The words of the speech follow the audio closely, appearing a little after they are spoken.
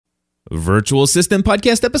Virtual Assistant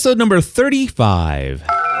Podcast episode number 35.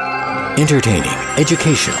 Entertaining,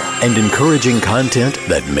 educational, and encouraging content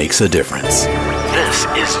that makes a difference. This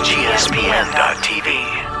is GSPN.TV.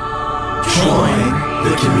 Join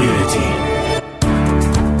the community.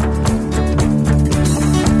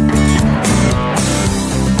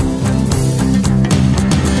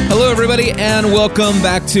 Hello, everybody, and welcome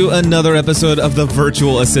back to another episode of the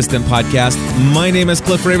Virtual Assistant Podcast. My name is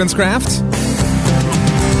Cliff Ravenscraft.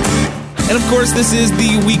 And of course, this is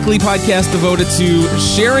the weekly podcast devoted to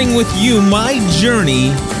sharing with you my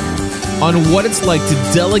journey on what it's like to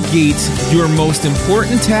delegate your most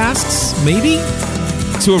important tasks, maybe,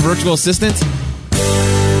 to a virtual assistant.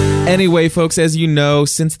 Anyway, folks, as you know,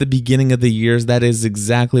 since the beginning of the years, that is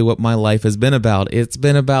exactly what my life has been about. It's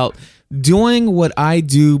been about doing what I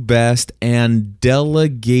do best and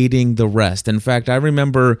delegating the rest. In fact, I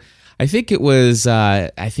remember, I think it was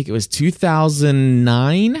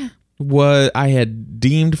 2009. What I had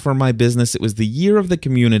deemed for my business, it was the year of the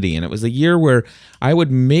community, and it was a year where I would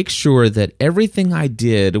make sure that everything I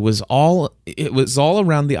did was all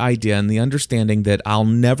around the idea and the understanding that I'll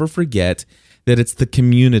never forget that it's the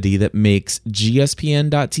community that makes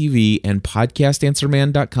GSPN.TV and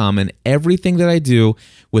podcastanswerman.com and everything that I do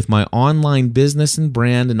with my online business and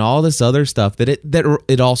brand and all this other stuff, that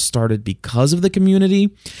it all started because of the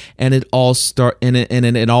community, and it all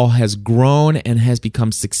has grown and has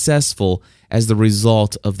become successful as the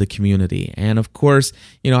result of the community. And of course,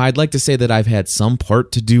 I'd like to say that I've had some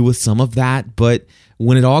part to do with some of that, but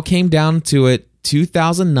when it all came down to it,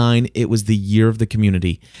 2009, it was the year of the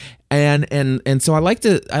community. And so I like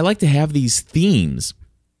to have these themes.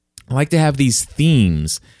 I like to have these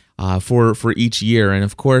themes for each year. And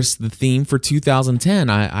of course, the theme for 2010,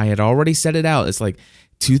 I had already set it out. It's like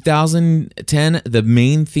 2010, the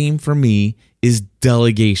main theme for me is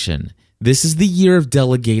delegation. This is the year of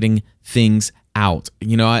delegating things out.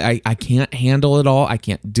 I can't handle it all. I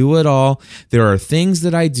can't do it all. There are things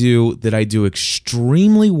that I do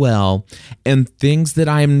extremely well, and things that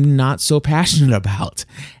I'm not so passionate about.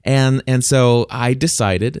 And so I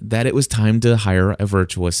decided that it was time to hire a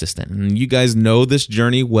virtual assistant. And you guys know this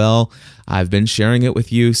journey well. I've been sharing it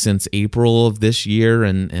with you since April of this year,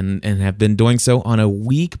 and have been doing so on a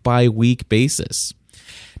week-by-week basis.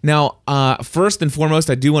 Now, first and foremost,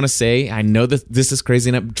 I do want to say, I know that this is crazy,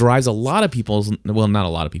 and it drives a lot of people, well, not a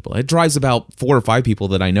lot of people, it drives about 4 or 5 people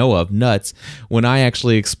that I know of nuts when I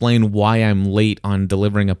actually explain why I'm late on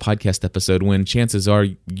delivering a podcast episode, when chances are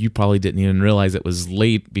you probably didn't even realize it was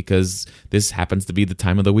late, because this happens to be the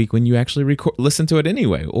time of the week when you actually listen to it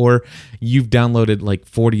anyway, or you've downloaded like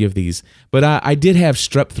 40 of these. But I did have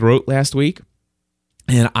strep throat last week,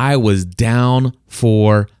 and I was down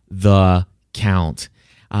for the count.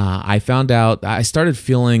 I found out I started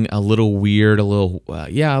feeling a little weird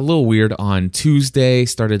on Tuesday.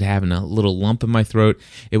 Started having a little lump in my throat.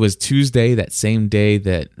 It was Tuesday, that same day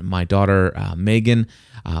that my daughter Megan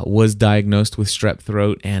was diagnosed with strep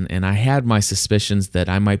throat, and I had my suspicions that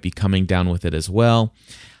I might be coming down with it as well.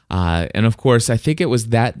 And of course, I think it was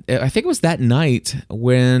that night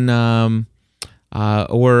when.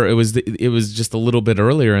 Or it was just a little bit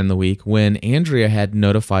earlier in the week when Andrea had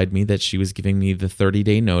notified me that she was giving me the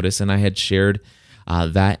 30-day notice, and I had shared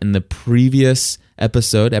that in the previous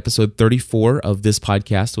episode 34 of this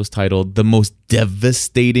podcast was titled "The Most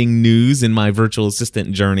Devastating News in My Virtual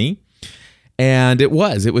Assistant Journey." And it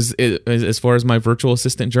was as far as my virtual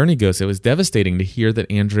assistant journey goes, it was devastating to hear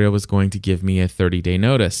that Andrea was going to give me a 30-day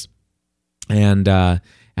notice. And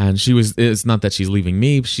it's not that she's leaving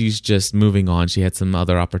me, she's just moving on. She had some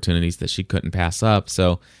other opportunities that she couldn't pass up.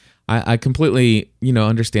 So I completely,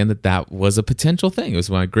 understand that was a potential thing. It was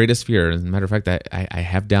my greatest fear. As a matter of fact, I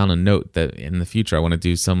have down a note that in the future I want to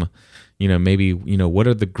do some, maybe, what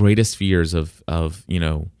are the greatest fears of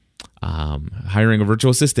hiring a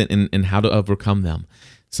virtual assistant and how to overcome them.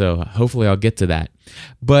 So hopefully I'll get to that.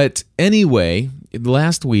 But anyway,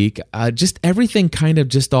 last week, just everything kind of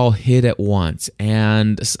just all hit at once.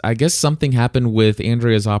 And I guess something happened with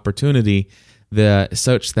Andrea's opportunity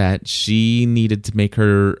such that she needed to make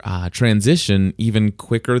her transition even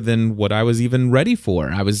quicker than what I was even ready for.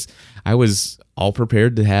 I was all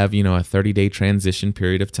prepared to have, a 30-day transition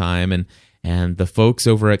period of time. And the folks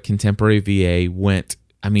over at Contemporary VA went,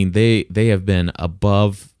 they have been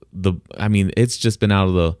above it's just been out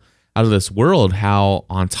of this world how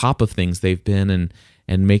on top of things they've been,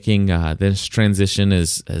 and making this transition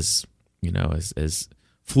as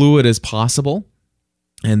fluid as possible.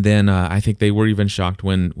 And then I think they were even shocked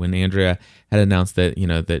when Andrea had announced that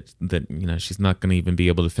she's not going to even be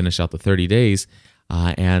able to finish out the 30 days.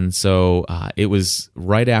 And so it was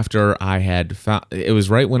right after I had found, it was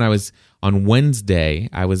right when I was on Wednesday,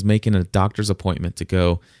 I was making a doctor's appointment to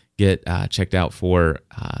go get checked out for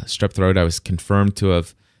strep throat. I was confirmed to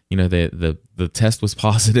have, the test was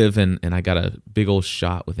positive, and I got a big old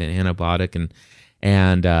shot with an antibiotic,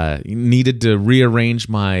 and needed to rearrange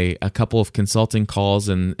a couple of consulting calls,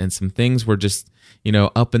 and some things were just,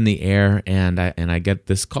 up in the air, and I get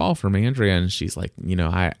this call from Andrea, and she's like,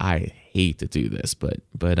 I hate to do this,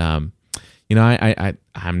 but I'm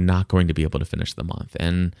not going to be able to finish the month,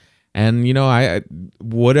 and I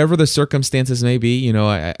whatever the circumstances may be,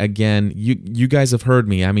 again, you guys have heard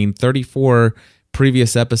me. I mean, 34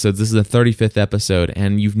 previous episodes. This is the 35th episode,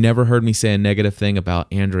 and you've never heard me say a negative thing about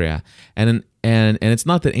Andrea. And it's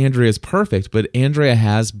not that Andrea is perfect, but Andrea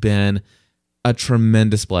has been a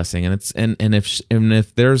tremendous blessing. And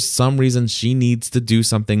if there's some reason she needs to do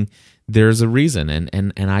something, there's a reason,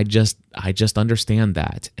 and I just understand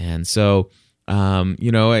that. And so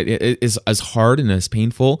it is as hard and as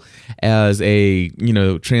painful as a,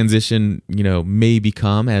 transition, may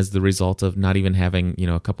become as the result of not even having,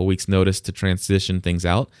 a couple weeks notice to transition things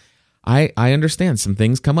out. I understand some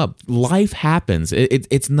things come up. Life happens.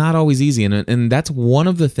 It's not always easy. And that's one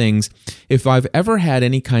of the things, if I've ever had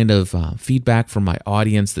any kind of feedback from my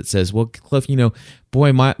audience that says, well, Cliff,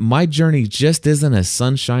 boy, my journey just isn't as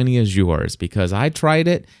sunshiny as yours, because I tried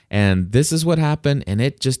it and this is what happened and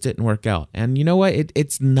it just didn't work out. And you know what?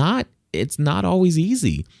 It's not always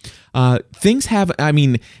easy. Things have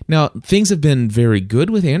been very good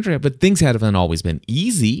with Andrea, but things haven't always been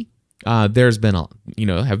easy. There's been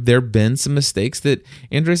have there been some mistakes that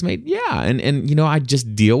Andrea's made? Yeah. And I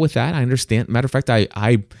just deal with that. I understand. Matter of fact,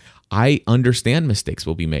 I understand mistakes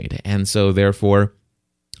will be made. And so therefore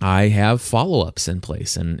I have follow-ups in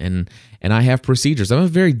place, and I have procedures. I'm a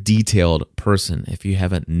very detailed person, if you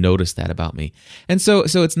haven't noticed that about me. And so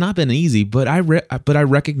it's not been easy, but I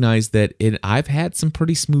recognize that I've had some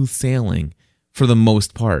pretty smooth sailing for the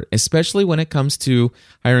most part, especially when it comes to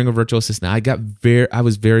hiring a virtual assistant. I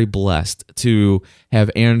was very blessed to have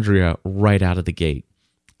Andrea right out of the gate.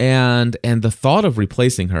 And the thought of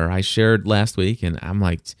replacing her, I shared last week, and I'm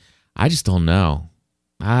like, I just don't know.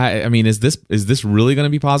 I mean, is this really going to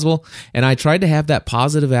be possible? And I tried to have that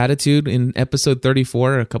positive attitude in episode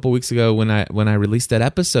 34 a couple weeks ago when I released that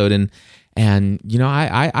episode, and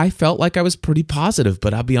I felt like I was pretty positive.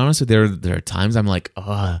 But I'll be honest with you, there are times I'm like,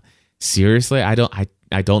 seriously, I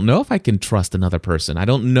don't know if I can trust another person. I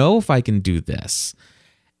don't know if I can do this.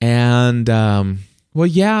 And well,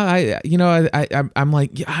 yeah, I'm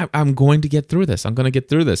like, yeah, I'm going to get through this. I'm going to get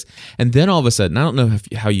through this. And then all of a sudden, I don't know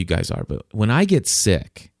how you guys are, but when I'm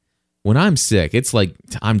sick, it's like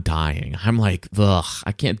I'm dying. I'm like, ugh,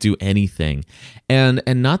 I can't do anything. And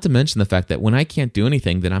not to mention the fact that when I can't do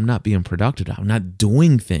anything, then I'm not being productive. I'm not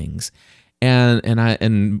doing things.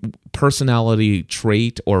 And personality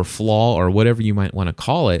trait or flaw or whatever you might want to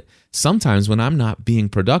call it, sometimes when I'm not being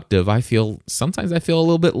productive, sometimes I feel a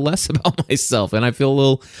little bit less about myself, and I feel a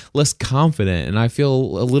little less confident, and I feel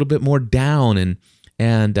a little bit more down.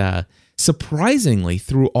 And surprisingly,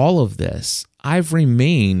 through all of this, I've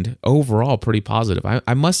remained overall pretty positive.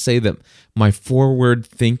 I must say that my forward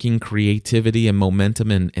thinking, creativity, and momentum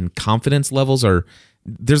and confidence levels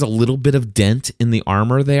there's a little bit of dent in the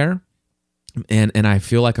armor there. And I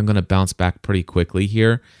feel like I'm going to bounce back pretty quickly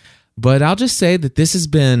here, but I'll just say that this has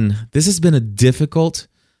been a difficult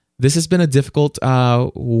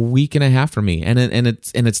week and a half for me, and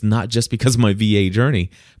it's not just because of my VA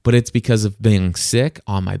journey, but it's because of being sick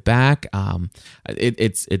on my back.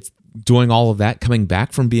 It's doing all of that, coming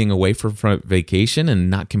back from being away from vacation and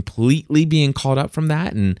not completely being caught up from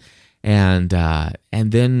that, and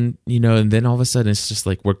then all of a sudden it's just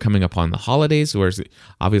like we're coming up on the holidays, where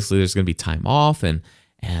obviously there's going to be time off, and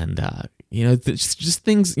just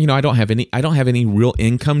things. I don't have any real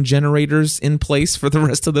income generators in place for the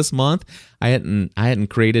rest of this month. I hadn't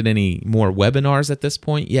created any more webinars at this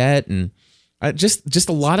point yet, and just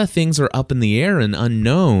a lot of things are up in the air and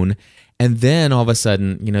unknown. And then all of a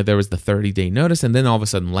sudden, there was the 30-day notice, and then all of a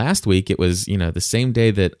sudden last week it was the same day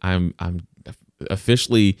that I'm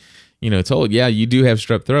officially told, yeah, you do have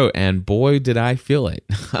strep throat, and boy, did I feel it.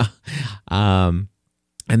 And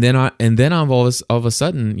then I'm all of a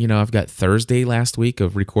sudden, I've got Thursday last week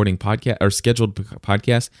of recording podcast or scheduled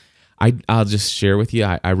podcasts. I'll just share with you,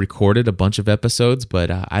 I recorded a bunch of episodes, but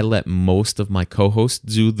I let most of my co-hosts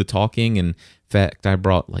do the talking. In fact, I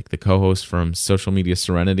brought like the co-host from Social Media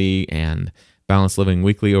Serenity and Balanced Living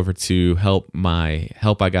Weekly over to help I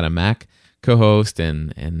Got a Mac co-host,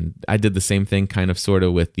 and I did the same thing kind of sort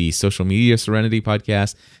of with the Social Media Serenity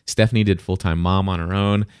podcast. Stephanie did Full-Time Mom on her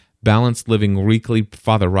own, Balanced Living Weekly.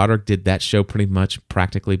 Father Roderick did that show pretty much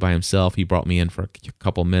practically by himself. He brought me in for a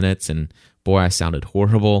couple minutes, and boy, I sounded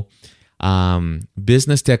horrible.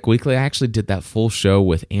 Business Tech Weekly, I actually did that full show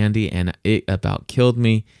with Andy, and it about killed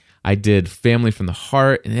me. I did Family from the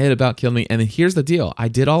Heart, and it about killed me. And then here's the deal. I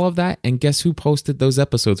did all of that, and guess who posted those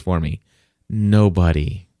episodes for me?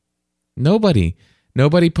 Nobody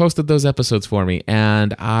posted those episodes for me,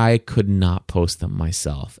 and I could not post them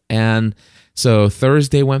myself. And so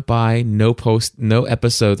Thursday went by, no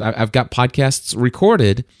episodes. I've got podcasts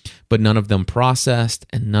recorded, but none of them processed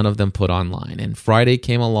and none of them put online. And Friday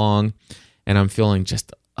came along, and I'm feeling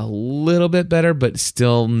just a little bit better, but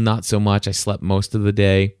still not so much. I slept most of the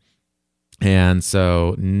day. And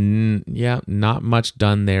so, not much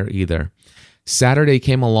done there either. Saturday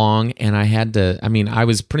came along, and I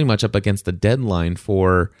was pretty much up against the deadline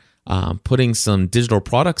for putting some digital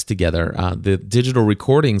products together. The digital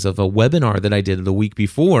recordings of a webinar that I did the week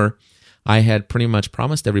before, I had pretty much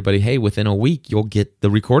promised everybody, hey, within a week, you'll get the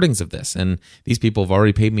recordings of this. And these people have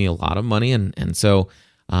already paid me a lot of money. And so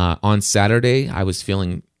on Saturday, I was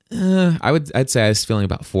feeling, I'd say I was feeling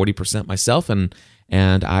about 40% myself,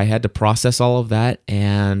 and I had to process all of that,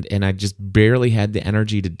 and I just barely had the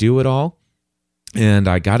energy to do it all. And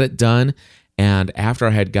I got it done. And after I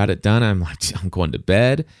had got it done, I'm like, I'm going to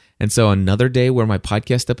bed. And so another day where my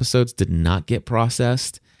podcast episodes did not get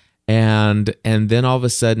processed. And then all of a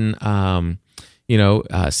sudden,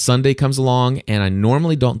 Sunday comes along, and I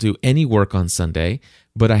normally don't do any work on Sunday,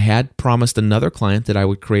 but I had promised another client that I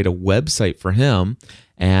would create a website for him.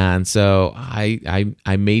 And so I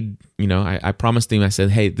made, I promised him, I said,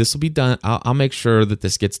 hey, this will be done. I'll make sure that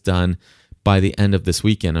this gets done by the end of this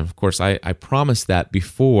weekend. And of course, I promised that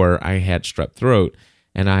before I had strep throat,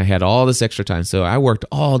 and I had all this extra time. So I worked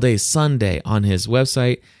all day Sunday on his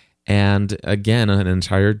website, and again, an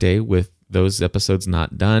entire day with those episodes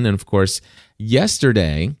not done. And of course,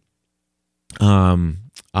 yesterday,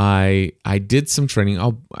 I did some training.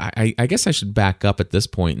 I guess I should back up at this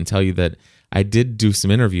point and tell you that I did do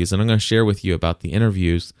some interviews, and I'm going to share with you about the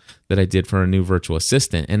interviews that I did for a new virtual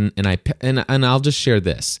assistant. And I'll just share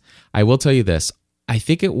this. I will tell you this. I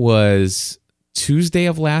think it was Tuesday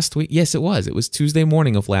of last week. Yes, it was. It was Tuesday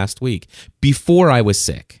morning of last week, before I was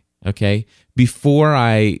sick. Okay, before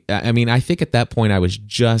I think at that point I was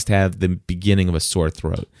just have the beginning of a sore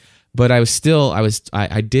throat, but I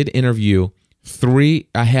did interview three.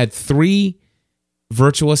 I had 3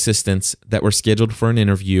 virtual assistants that were scheduled for an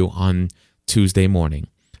interview on Tuesday morning.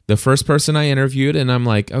 The first person I interviewed, and I'm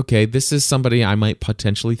like, okay, this is somebody I might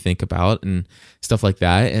potentially think about and stuff like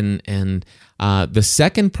that. And the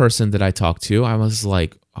second person that I talked to, I was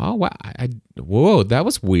like, oh wow, whoa, that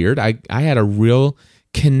was weird. I had a real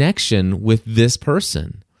connection with this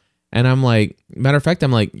person, and I'm like, matter of fact,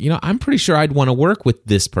 I'm like, I'm pretty sure I'd want to work with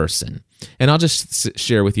this person. And I'll just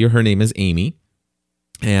share with you, her name is Amy,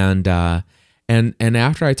 and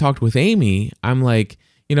after I talked with Amy, I'm like,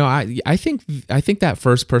 I think that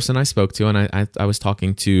first person I spoke to, and I was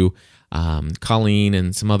talking to Colleen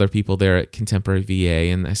and some other people there at Contemporary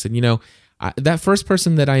VA, and I said, that first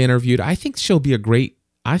person that I interviewed, I think she'll be a great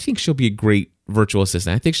virtual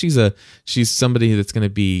assistant. I think she's somebody that's going to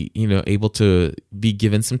be, able to be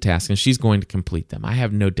given some tasks, and she's going to complete them. I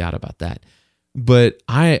have no doubt about that. But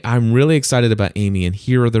I'm really excited about Amy, and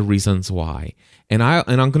here are the reasons why. And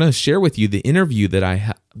I'm going to share with you the interview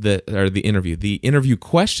that the interview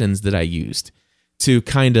questions that I used to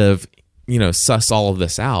kind of, suss all of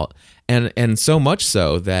this out. And so much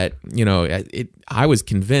so that, I was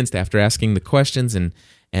convinced after asking the questions and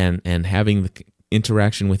having the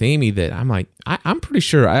interaction with Amy that I'm like, I'm pretty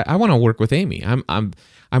sure I want to work with Amy. I'm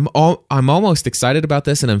almost excited about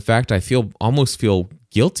this, and in fact, I almost feel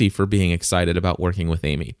guilty for being excited about working with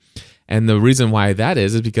Amy. And the reason why that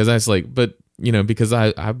is because I was like, but because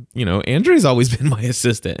I Andrea's always been my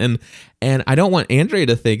assistant, and I don't want Andrea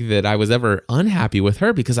to think that I was ever unhappy with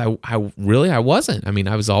her, because I wasn't. I mean,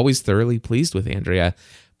 I was always thoroughly pleased with Andrea,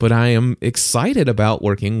 but I am excited about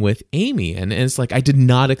working with Amy, and it's like I did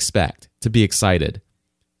not expect to be excited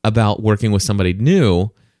about working with somebody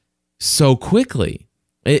new so quickly.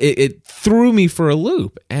 It threw me for a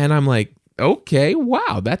loop, and I'm like, okay,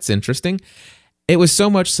 wow, that's interesting. It was so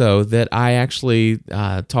much so that I actually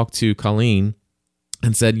talked to Colleen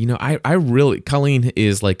and said, Colleen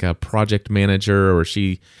is like a project manager, or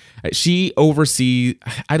she oversees,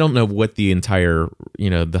 I don't know what the entire,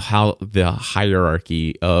 the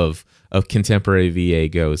hierarchy of Contemporary VA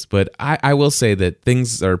goes, but I will say that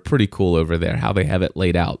things are pretty cool over there, how they have it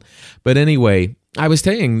laid out. But anyway, I was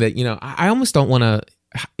saying that, I almost don't want to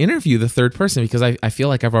interview the third person because I feel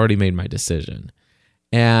like I've already made my decision.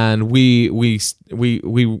 And we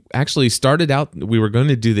actually started out. We were going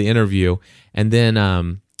to do the interview, and then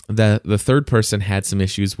the third person had some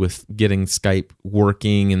issues with getting Skype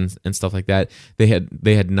working and stuff like that. They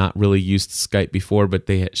had not really used Skype before, but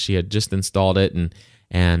she had just installed it,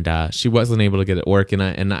 and she wasn't able to get it working.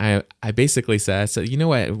 And I basically said, you know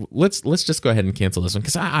what, let's just go ahead and cancel this one,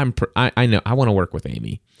 because I know I want to work with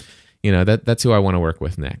Amy. You know, that's who I want to work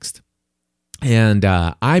with next. And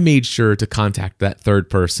I made sure to contact that third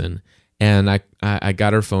person, and I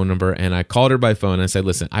got her phone number, and I called her by phone, and I said,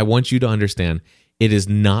 listen, I want you to understand, it is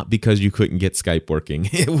not because you couldn't get Skype working.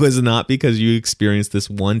 It was not because you experienced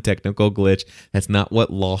this one technical glitch. That's not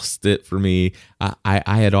what lost it for me. I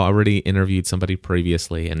had already interviewed somebody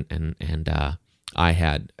previously, and I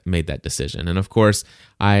had made that decision. And of course,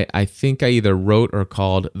 I think I either wrote or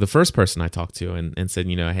called the first person I talked to and said,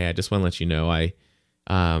 you know, hey, I just want to let you know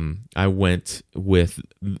I went with,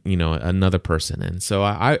 you know, another person. And so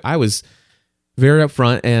I was very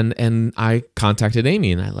upfront, and I contacted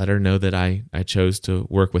Amy, and I let her know that I chose to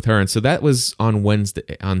work with her. And so that was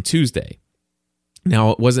on Tuesday.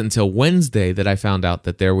 Now, it wasn't until Wednesday that I found out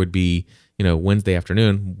that there would be, you know, Wednesday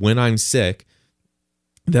afternoon when I'm sick,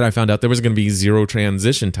 that I found out there was going to be zero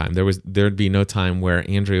transition time. There'd be no time where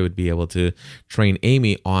Andrea would be able to train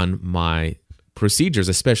Amy on my procedures,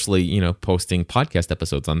 especially, you know, posting podcast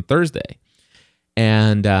episodes on Thursday.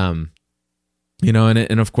 And, you know,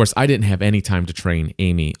 and of course, I didn't have any time to train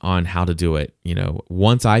Amy on how to do it. You know,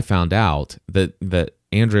 once I found out that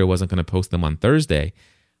Andrea wasn't going to post them on Thursday,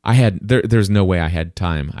 there's no way I had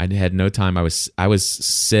time. I had no time. I was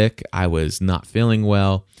sick. I was not feeling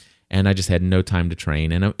well, and I just had no time to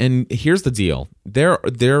train. And here's the deal: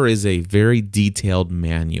 there is a very detailed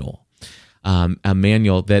manual. A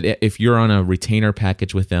manual that if you're on a retainer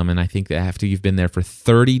package with them, and I think that after you've been there for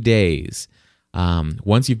 30 days,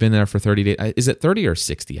 once you've been there for 30 days, is it 30 or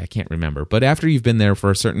 60? I can't remember. But after you've been there for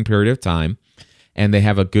a certain period of time, and they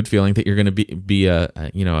have a good feeling that you're going to be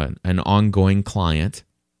an ongoing client,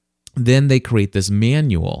 then they create this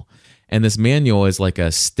manual. And this manual is like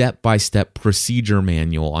a step-by-step procedure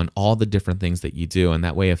manual on all the different things that you do. And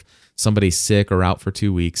that way, if somebody's sick or out for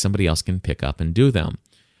 2 weeks, somebody else can pick up and do them.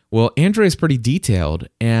 Well, Andrea is pretty detailed,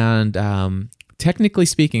 and technically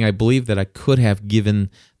speaking, I believe that I could have given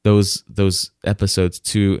those episodes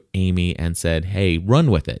to Amy and said, hey,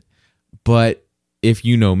 run with it. But if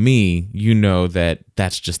you know me, you know that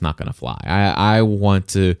that's just not going to fly. I want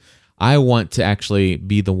to actually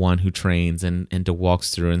be the one who trains and to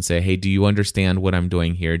walks through and say, hey, do you understand what I'm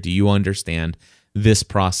doing here? Do you understand this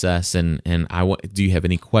process? And do you have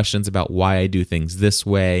any questions about why I do things this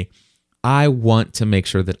way? I want to make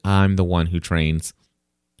sure that I'm the one who trains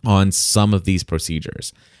on some of these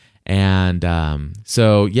procedures. And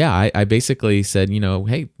so, yeah, I basically said, you know,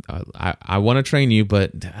 hey, I want to train you,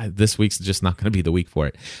 but this week's just not going to be the week for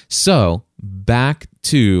it. So back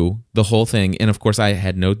to the whole thing. And of course, I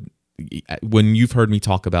had when you've heard me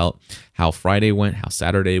talk about how Friday went, how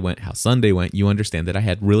Saturday went, how Sunday went, you understand that I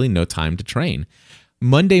had really no time to train.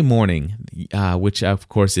 Monday morning, which of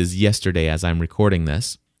course is yesterday as I'm recording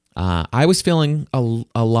this, I was feeling a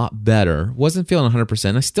lot better. Wasn't feeling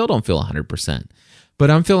 100%. I still don't feel 100%,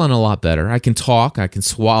 but I'm feeling a lot better. I can talk. I can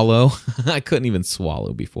swallow. I couldn't even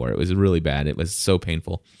swallow before. It was really bad. It was so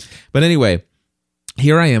painful. But anyway,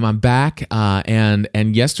 here I am. I'm back. And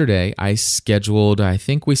yesterday I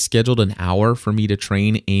think we scheduled an hour for me to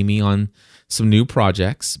train Amy on some new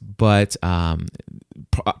projects, but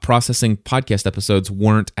processing podcast episodes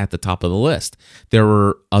weren't at the top of the list. There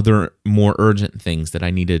were other more urgent things that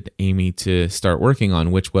I needed Amy to start working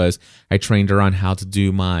on, which was I trained her on how to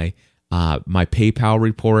do my PayPal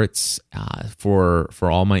reports for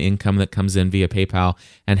all my income that comes in via PayPal,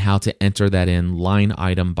 and how to enter that in line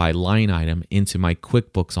item by line item into my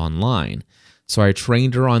QuickBooks Online. So I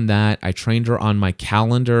trained her on that. I trained her on my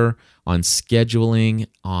calendar, on scheduling,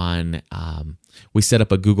 on we set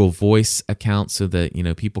up a Google Voice account so that, you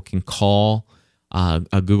know, people can call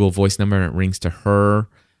a Google Voice number and it rings to her.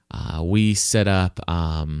 We set up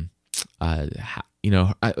I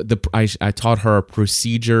taught her a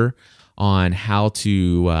procedure on how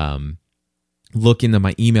to look into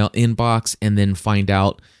my email inbox and then find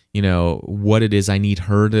out, you know, what it is I need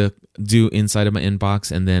her to do inside of my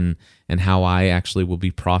inbox, and how I actually will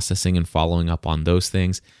be processing and following up on those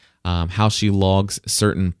things. How she logs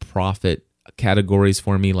certain profit categories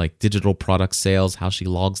for me, like digital product sales, how she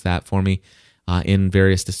logs that for me in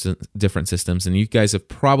various different systems. And you guys have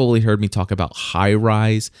probably heard me talk about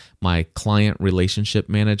HighRise, my client relationship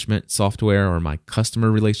management software, or my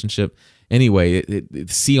customer relationship. Anyway,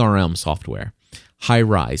 it's CRM software.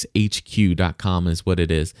 HighRise, HQ.com is what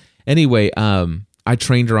it is. Anyway, I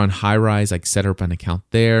trained her on Highrise. I set her up an account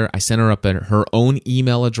there. I sent her up her own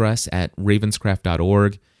email address at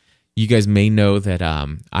ravenscraft.org. You guys may know that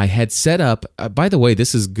I had set up, by the way,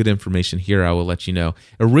 this is good information here, I will let you know.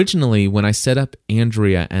 Originally, when I set up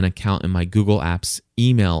Andrea an account in my Google Apps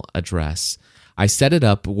email address, I set it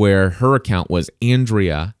up where her account was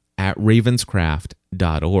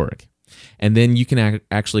Andrea@ravenscraft.org. And then you can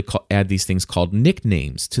actually add these things called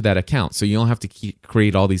nicknames to that account. So you don't have to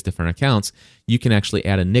create all these different accounts. You can actually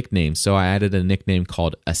add a nickname. So I added a nickname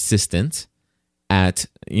called Assistant,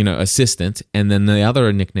 Assistant, and then the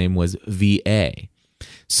other nickname was VA.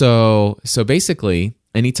 So basically,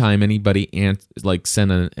 anytime anybody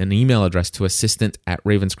send an email address to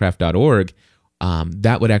assistant@ravenscraft.org,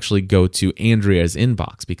 that would actually go to Andrea's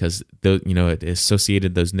inbox because it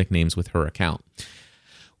associated those nicknames with her account.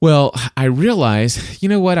 Well, I realized,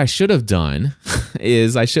 what I should have done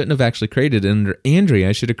is I shouldn't have actually created it under Andrea.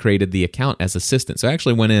 I should have created the account as Assistant. So I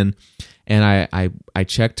actually went in and I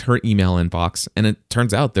checked her email inbox, and it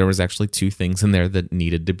turns out there was actually 2 things in there that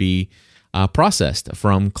needed to be processed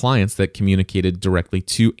from clients that communicated directly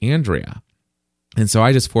to Andrea. And so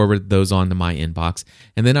I just forwarded those onto my inbox,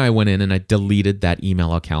 and then I went in and I deleted that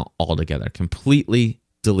email account altogether, completely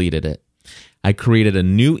deleted it. I created a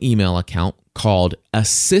new email account called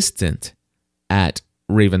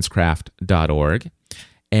assistant@ravenscraft.org.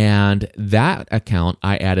 And that account,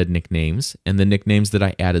 I added nicknames. And the nicknames that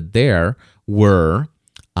I added there were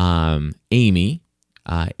Amy,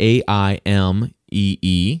 AIMEE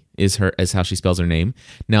is how she spells her name.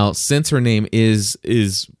 Now, since her name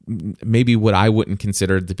is maybe what I wouldn't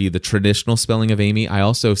consider to be the traditional spelling of Amy, I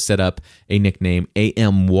also set up a nickname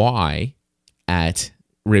AMY at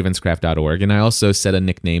ravenscraft.org, and I also set a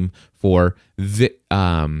nickname for VA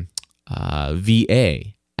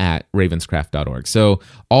at ravenscraft.org. So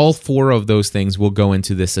all 4 of those things will go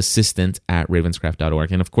into this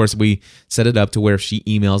assistant@ravenscraft.org. And of course, we set it up to where if she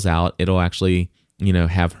emails out, it'll actually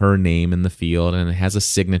have her name in the field, and it has a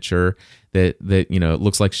signature that it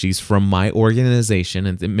looks like she's from my organization,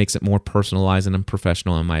 and it makes it more personalized and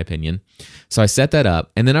professional in my opinion. So I set that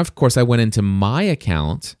up, and then of course I went into my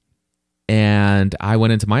account. And I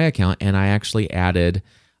went into my account and I actually added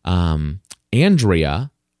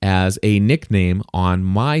Andrea as a nickname on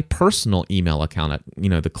my personal email account at,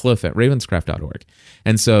 the cliff@ravenscraft.org.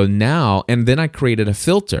 And so now, and then I created a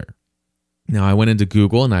filter. Now I went into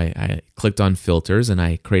Google and I clicked on filters and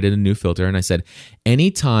I created a new filter and I said,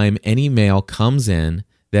 anytime any mail comes in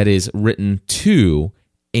that is written to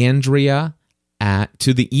Andrea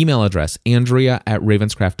to the email address,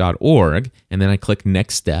 Andrea@ravenscraft.org, and then I click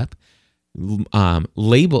next step.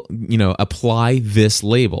 Label, apply this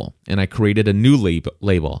label, and I created a new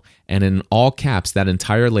label, and in all caps, that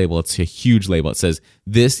entire label, it's a huge label. It says,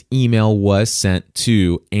 this email was sent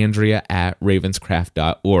to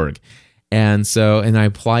Andrea@ravenscraft.org. And I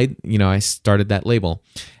applied, I started that label.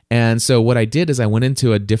 And so what I did is I went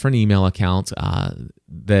into a different email account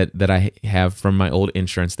that I have from my old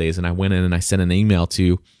insurance days, and I went in and I sent an email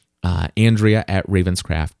to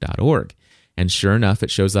Andrea@ravenscraft.org. And sure enough,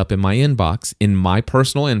 it shows up in my inbox, in my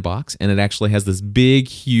personal inbox, and it actually has this big,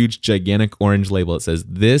 huge, gigantic orange label. It says,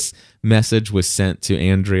 this message was sent to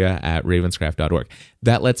Andrea@ravenscraft.org.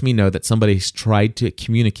 That lets me know that somebody's tried to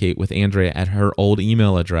communicate with Andrea at her old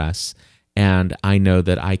email address, and I know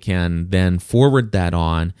that I can then forward that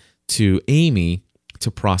on to Amy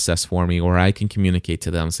to process for me, or I can communicate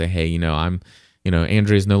to them and say, hey,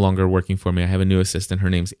 Andrea is no longer working for me. I have a new assistant. Her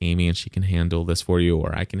name's Amy, and she can handle this for you,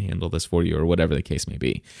 or I can handle this for you, or whatever the case may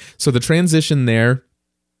be. So the transition there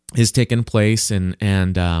is taking place, and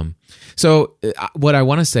so what I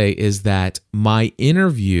want to say is that my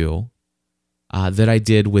interview that I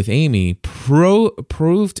did with Amy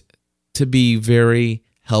proved to be very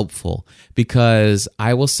helpful, because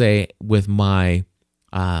I will say with my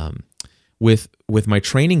with my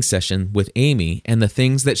training session with Amy and the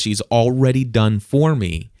things that she's already done for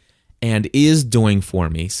me and is doing for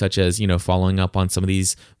me, such as, following up on some of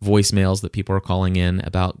these voicemails that people are calling in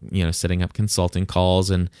about, setting up consulting calls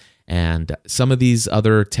and some of these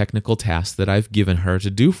other technical tasks that I've given her to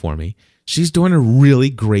do for me, she's doing a really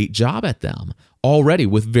great job at them already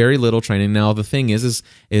with very little training. Now, the thing is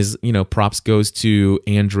props goes to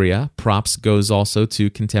Andrea. Props goes also to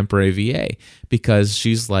Contemporary VA, because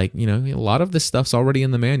she's like, a lot of this stuff's already in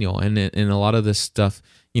the manual, and a lot of this stuff,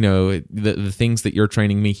 the things that you're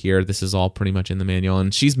training me here, this is all pretty much in the manual.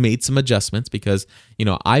 And she's made some adjustments because,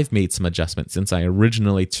 I've made some adjustments since I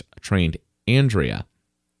originally trained Andrea.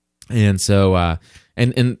 And so,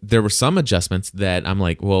 and there were some adjustments that I'm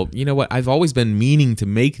like, well, you know what? I've always been meaning to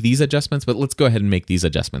make these adjustments, but let's go ahead and make these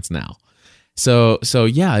adjustments now. So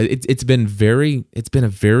yeah, it's been a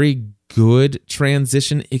very good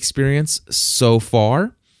transition experience so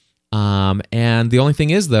far. And the only thing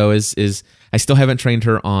is though, is I still haven't trained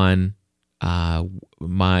her on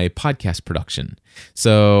my podcast production.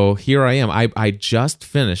 So here I am. I just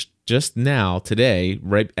finished just now today,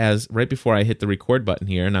 right before I hit the record button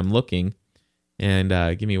here, and I'm looking. And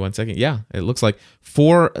give me 1 second. Yeah, it looks like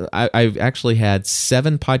I've actually had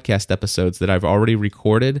 7 podcast episodes that I've already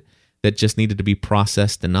recorded that just needed to be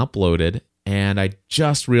processed and uploaded. And I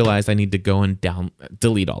just realized I need to go and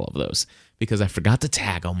delete all of those because I forgot to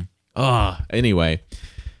tag them. Anyway,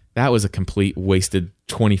 that was a complete wasted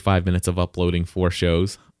 25 minutes of uploading 4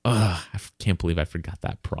 shows. I can't believe I forgot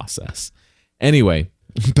that process. Anyway,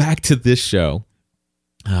 back to this show.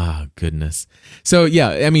 Oh, goodness. So, yeah,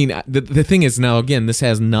 I mean, the thing is now, again, this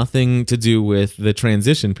has nothing to do with the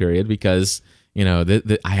transition period because, you know,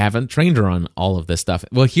 I haven't trained her on all of this stuff.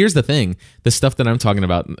 Well, here's the thing. The stuff that I'm talking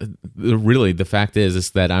about, really, the fact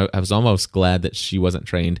is that I was almost glad that she wasn't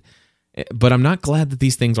trained. But I'm not glad that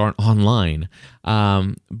these things aren't online.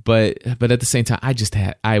 But at the same time,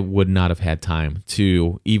 I would not have had time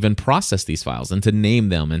to even process these files and to name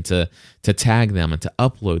them and to tag them and to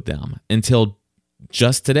upload them until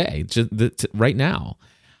just today, right now.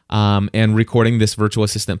 And recording this Virtual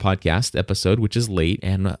Assistant podcast episode, which is late,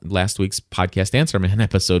 and last week's Podcast Answer Man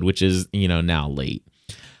episode, which is, you know, now late.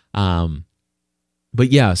 But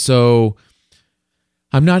yeah, so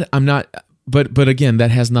I'm not. But again,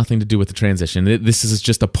 that has nothing to do with the transition. This is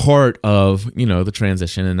just a part of, you know, the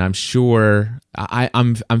transition, and I'm sure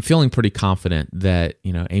I'm feeling pretty confident that,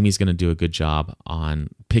 you know, Amy's going to do a good job on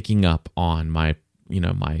picking up on my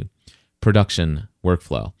production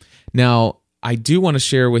workflow. Now, I do want to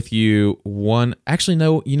share with you one. Actually,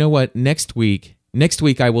 no. You know what? Next week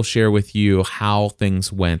I will share with you how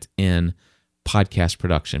things went in podcast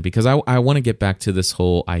production because I want to get back to this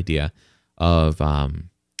whole idea of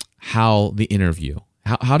how the interview.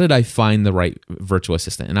 How did I find the right virtual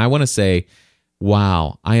assistant? And I want to say,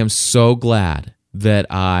 wow, I am so glad that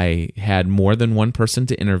I had more than one person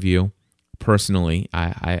to interview. Personally,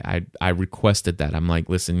 I requested that. I'm like,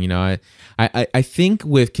 listen, you know, I think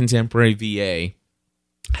with Contemporary VA,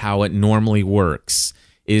 how it normally works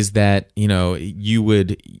is that, you know, you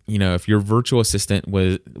would, you know, if your virtual assistant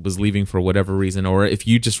was leaving for whatever reason, or if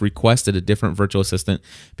you just requested a different virtual assistant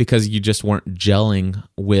because you just weren't gelling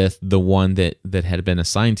with the one that had been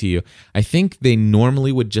assigned to you, I think they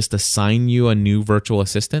normally would just assign you a new virtual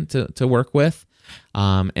assistant to work with.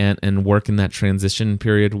 And work in that transition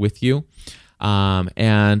period with you.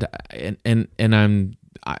 And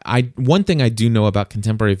one thing I do know about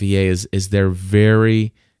Contemporary VA is they're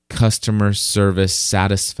very customer service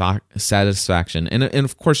satisfaction. And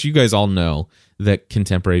of course, you guys all know that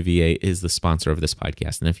Contemporary VA is the sponsor of this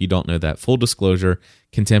podcast. And if you don't know that, full disclosure,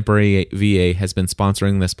 Contemporary VA has been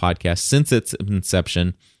sponsoring this podcast since its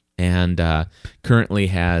inception and currently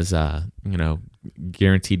has, you know,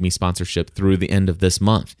 guaranteed me sponsorship through the end of this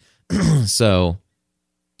month. So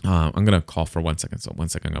I'm going to call for 1 second. So 1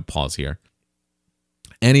 second, I'm going to pause here.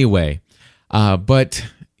 Anyway, but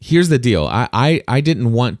here's the deal. I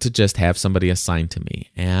didn't want to just have somebody assigned to me.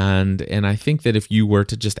 And I think that if you were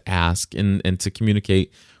to just ask and to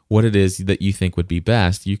communicate what it is that you think would be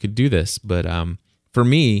best, you could do this. But for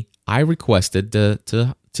me, I requested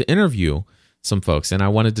to interview some folks, and I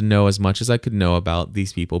wanted to know as much as I could know about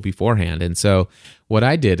these people beforehand. And so what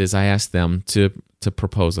I did is I asked them to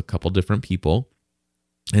propose a couple different people,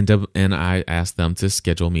 and I asked them to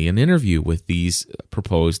schedule me an interview with these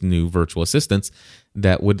proposed new virtual assistants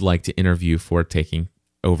that would like to interview for taking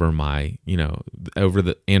over over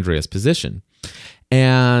the Andrea's position.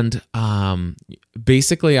 And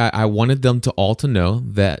basically, I wanted them to all to know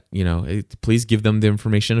that, you know, please give them the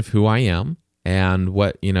information of who I am. And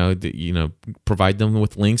what, provide them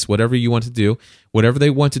with links, whatever you want to do, whatever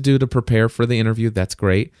they want to do to prepare for the interview, that's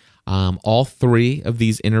great. All 3 of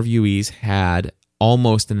these interviewees had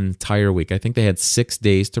almost an entire week. I think they had 6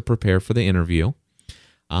 days to prepare for the interview,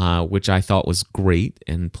 which I thought was great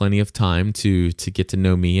and plenty of time to get to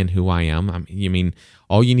know me and who I am. I mean,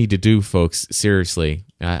 all you need to do, folks, seriously,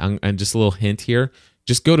 and just a little hint here,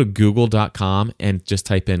 just go to google.com and just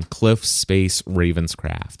type in Cliff Space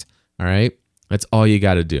Ravenscraft, all right? That's all you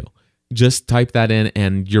got to do. Just type that in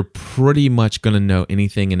and you're pretty much going to know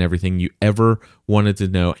anything and everything you ever wanted to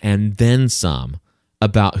know and then some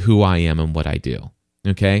about who I am and what I do.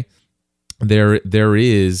 Okay? There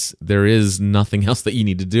is nothing else that you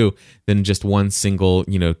need to do than just one single,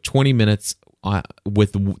 20 minutes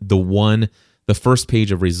with the first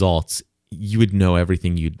page of results. You would know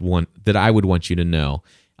everything you'd want, that I would want you to know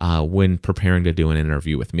when preparing to do an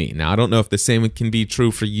interview with me. Now, I don't know if the same can be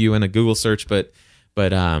true for you in a Google search, but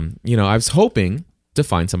I was hoping to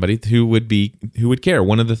find somebody who would care.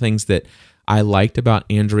 One of the things that I liked about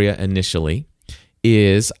Andrea initially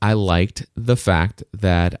is I liked the fact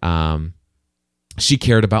that she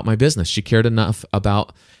cared about my business. She cared enough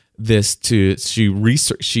about this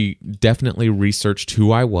she definitely researched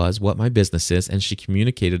who I was, what my business is, and she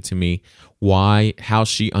communicated to me how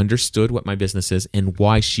she understood what my business is and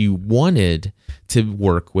why she wanted to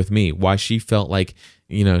work with me, why she felt like,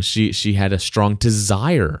 she had a strong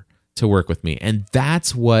desire to work with me. And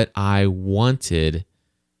that's what I wanted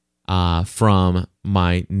from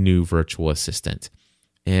my new virtual assistant.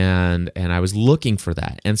 And I was looking for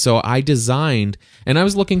that. And so I designed, and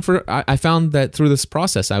I found that through this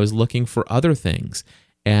process, I was looking for other things.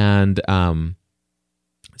 And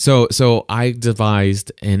so I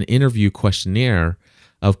devised an interview questionnaire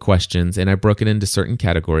of questions, and I broke it into certain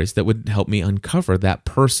categories that would help me uncover that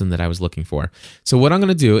person that I was looking for. So what I'm going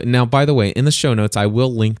to do now, by the way, in the show notes, I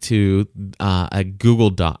will link to a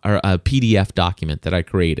Google Doc or a PDF document that I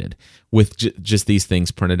created with just these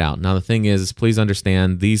things printed out. Now, the thing is, please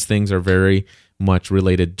understand, these things are very much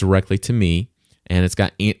related directly to me. And it's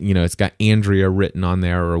got Andrea written on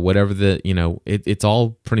there or whatever it's all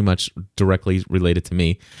pretty much directly related to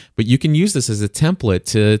me. But you can use this as a template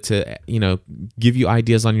to give you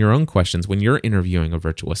ideas on your own questions when you're interviewing a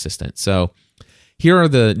virtual assistant. So here are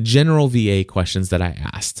the general VA questions that I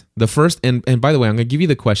asked. The first, and by the way, I'm going to give you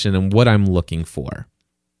the question and what I'm looking for.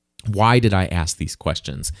 Why did I ask these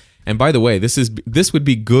questions? And by the way, this would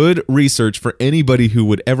be good research for anybody who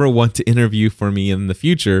would ever want to interview for me in the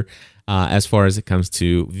future. As far as it comes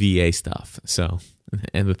to VA stuff. So,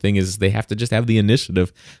 and the thing is, they have to just have the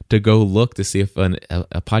initiative to go look to see if a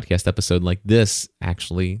podcast episode like this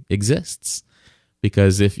actually exists.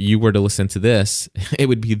 Because if you were to listen to this, it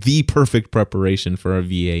would be the perfect preparation for a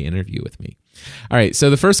VA interview with me. All right, so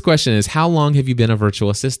the first question is, how long have you been a virtual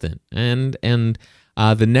assistant? And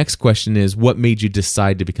the next question is, what made you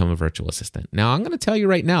decide to become a virtual assistant? Now, I'm going to tell you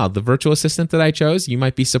right now, the virtual assistant that I chose, you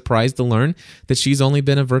might be surprised to learn that she's only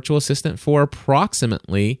been a virtual assistant for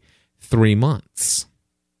approximately 3 months.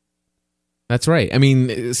 That's right. I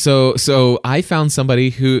mean, so I found somebody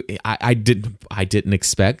who I didn't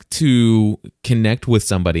expect to connect with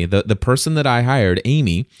somebody. The person that I hired,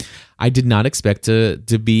 Amy, I did not expect to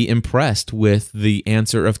be impressed with the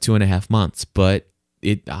answer of 2.5 months, but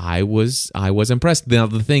I was impressed. Now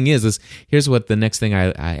the thing is here's what the next thing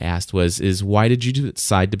I asked was why did you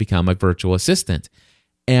decide to become a virtual assistant?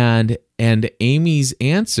 And Amy's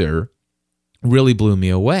answer really blew me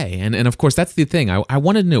away. And of course that's the thing. I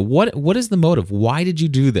wanted to know what is the motive? Why did you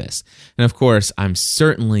do this? And of course I'm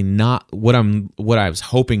certainly not what I was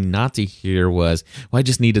hoping not to hear was, well, I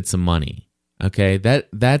just needed some money. Okay,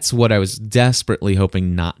 that's what I was desperately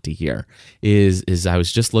hoping not to hear. Is I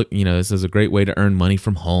was just looking, this is a great way to earn money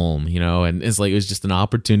from home, and it's like it was just an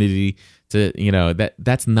opportunity to,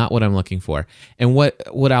 that's not what I'm looking for. And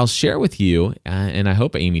what I'll share with you, and I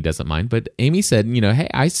hope Amy doesn't mind, but Amy said, hey,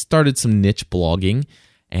 I started some niche blogging,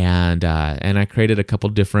 and I created a couple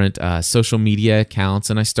different social media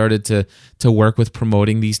accounts, and I started to work with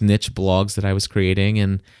promoting these niche blogs that I was creating,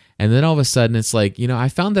 and then all of a sudden, it's like, I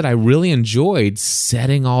found that I really enjoyed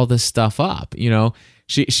setting all this stuff up.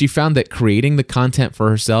 She found that creating the content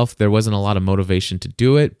for herself, there wasn't a lot of motivation to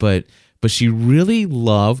do it, but she really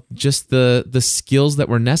loved just the skills that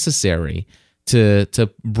were necessary to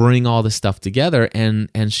bring all this stuff together.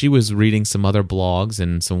 And she was reading some other blogs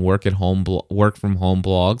and some work from home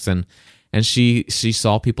blogs, and she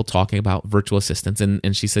saw people talking about virtual assistants,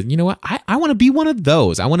 and she said, you know what, I want to be one of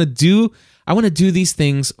those. I want to do these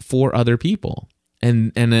things for other people.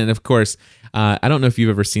 And then of course, I don't know if you've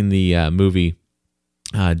ever seen the movie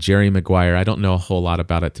Jerry Maguire. I don't know a whole lot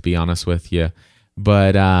about it, to be honest with you.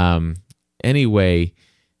 But anyway,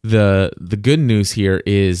 the good news here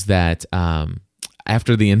is that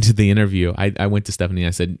after the end of the interview, I went to Stephanie and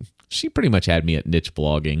I said, she pretty much had me at niche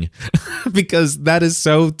blogging because that is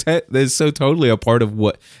so totally a part of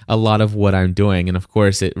a lot of what I'm doing. And of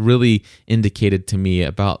course, it really indicated to me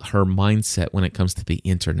about her mindset when it comes to the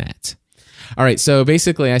internet. All right, so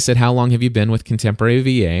basically I said, how long have you been with Contemporary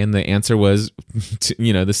VA? And the answer was,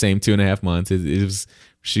 the same 2.5 months.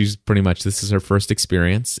 She's pretty much, this is her first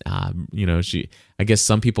experience. I guess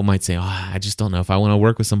some people might say, I just don't know if I want to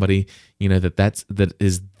work with somebody, that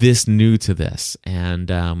is this new to this.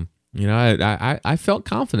 And, I felt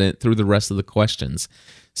confident through the rest of the questions.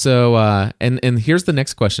 So, and here's the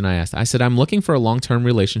next question I asked. I said, I'm looking for a long-term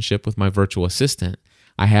relationship with my virtual assistant.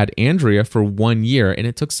 I had Andrea for 1 year, and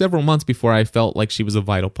it took several months before I felt like she was a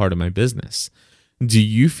vital part of my business. do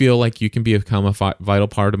you feel like you can become a vital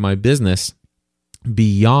part of my business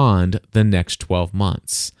beyond the next 12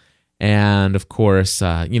 months? And of course,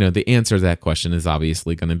 the answer to that question is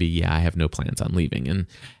obviously going to be, yeah, I have no plans on leaving.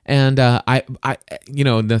 And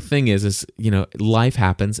the thing is, life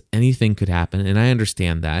happens, anything could happen, and I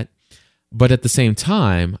understand that. But at the same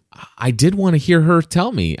time, I did want to hear her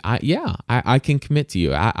tell me, I can commit to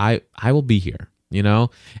you. I will be here.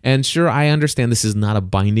 And sure, I understand this is not a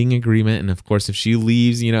binding agreement, and of course, if she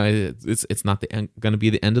leaves, it's not going to be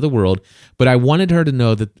the end of the world. But I wanted her to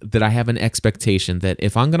know that I have an expectation that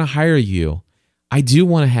if I'm going to hire you, I do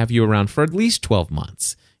want to have you around for at least 12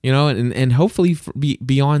 months, and hopefully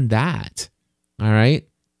beyond that. All right.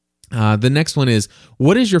 The next one is,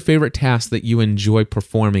 what is your favorite task that you enjoy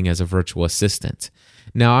performing as a virtual assistant?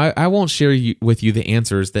 Now, I won't share with you the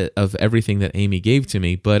answers of everything that Amy gave to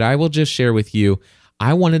me, but I will just share with you,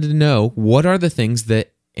 I wanted to know, what are the things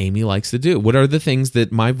that Amy likes to do? What are the things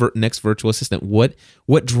that my next virtual assistant, what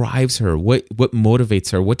drives her? What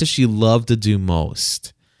motivates her? What does she love to do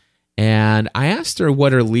most? And I asked her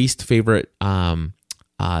what her least favorite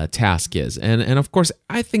task is. And of course,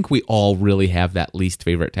 I think we all really have that least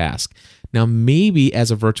favorite task. Now, maybe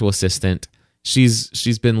as a virtual assistant,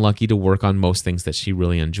 she's been lucky to work on most things that she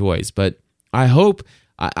really enjoys. But I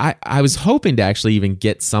was hoping to actually even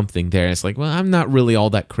get something there. It's like, well, I'm not really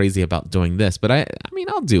all that crazy about doing this, but I mean,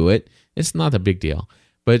 I'll do it. It's not a big deal.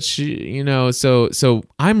 But she, so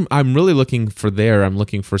I'm really looking for there. I'm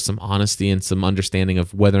looking for some honesty and some understanding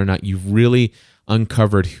of whether or not you've really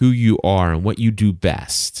uncovered who you are and what you do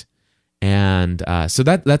best. And so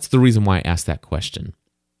that's the reason why I asked that question.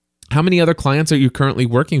 How many other clients are you currently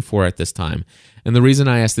working for at this time? And the reason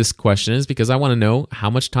I asked this question is because I want to know how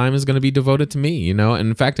much time is going to be devoted to me, And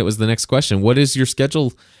in fact, it was the next question. What is your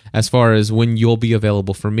schedule as far as when you'll be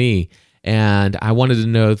available for me? And I wanted to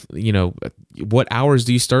know, what hours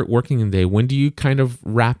do you start working in the day? When do you kind of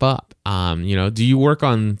wrap up? Do you work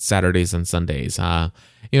on Saturdays and Sundays?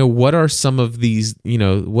 What are some of these,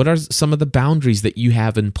 what are some of the boundaries that you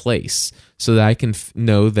have in place so that I can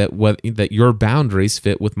know that your boundaries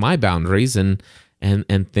fit with my boundaries and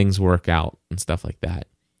things work out and stuff like that.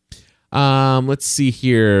 Let's see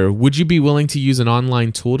here. Would you be willing to use an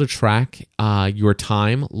online tool to track your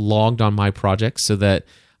time logged on my projects so that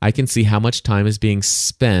I can see how much time is being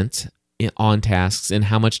spent on tasks and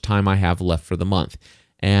how much time I have left for the month?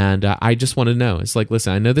 And I just want to know. It's like,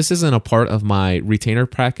 listen, I know this isn't a part of my retainer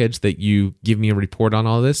package that you give me a report on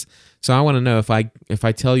all this. So I want to know if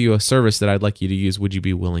I tell you a service that I'd like you to use, would you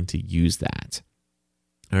be willing to use that?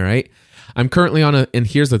 All right. I'm currently and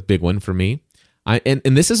here's the big one for me. And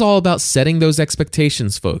this is all about setting those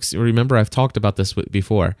expectations, folks. Remember, I've talked about this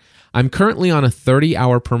before. I'm currently on a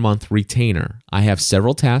 30-hour per month retainer. I have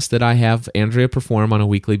several tasks that I have Andrea perform on a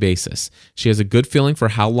weekly basis. She has a good feeling for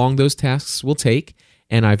how long those tasks will take,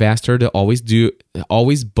 and I've asked her to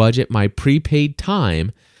always budget my prepaid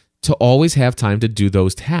time to always have time to do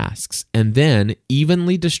those tasks, and then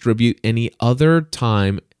evenly distribute any other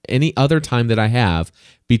time that I have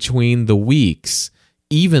between the weeks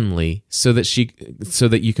evenly so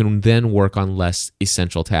that you can then work on less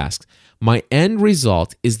essential tasks. My end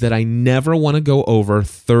result is that I never want to go over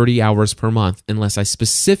 30 hours per month unless I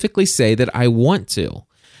specifically say that I want to.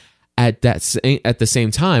 At the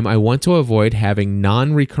same time, I want to avoid having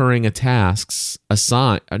non-recurring assigned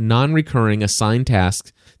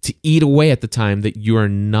tasks to eat away at the time that you are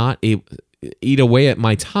not able eat away at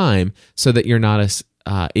my time, so that you're not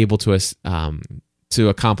able to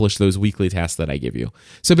accomplish those weekly tasks that I give you.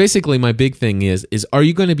 So basically, my big thing is are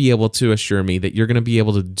you going to be able to assure me that you're going to be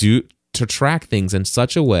able to track things in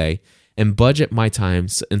such a way and budget my time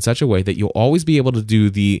in such a way that you'll always be able to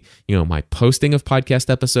do my posting of podcast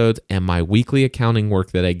episodes and my weekly accounting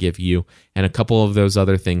work that I give you, and a couple of those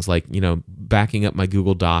other things like, backing up my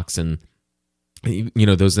Google Docs and,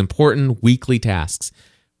 those important weekly tasks.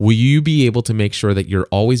 Will you be able to make sure that you're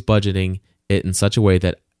always budgeting it in such a way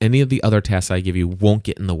that any of the other tasks I give you won't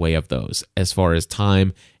get in the way of those as far as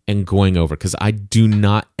time and going over? Because I do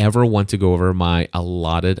not ever want to go over my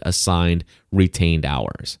allotted, assigned, retained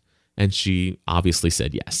hours. And she obviously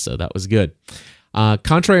said yes, so that was good.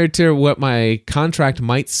 Contrary to what my contract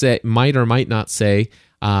might or might not say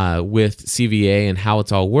with CVA and how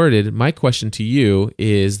it's all worded, my question to you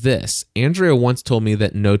is this. Andrea once told me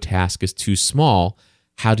that no task is too small.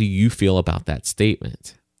 How do you feel about that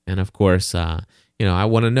statement? And of course, I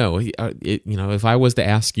want to know, if I was to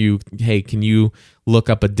ask you, hey, can you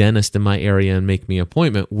look up a dentist in my area and make me an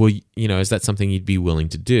appointment? Is that something you'd be willing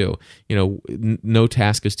to do? No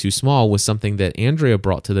task is too small was something that Andrea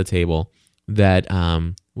brought to the table that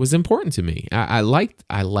was important to me. I liked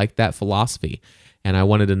that philosophy. and I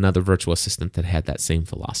wanted another virtual assistant that had that same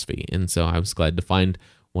philosophy. And so I was glad to find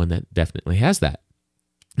one that definitely has that.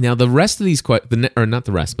 Now, the rest of these,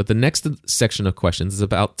 the next section of questions is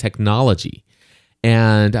about technology.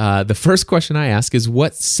 And the first question I ask is,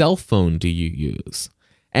 what cell phone do you use?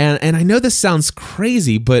 And I know this sounds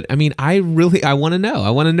crazy, but I mean, I want to know.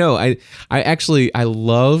 I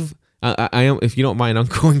love, if you don't mind, I'm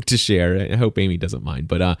going to share. I hope Amy doesn't mind,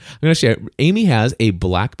 but I'm going to share. Amy has a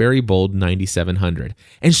BlackBerry Bold 9700,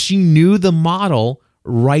 and she knew the model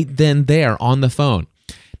right then there on the phone.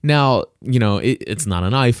 Now, it's not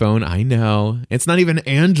an iPhone, I know. It's not even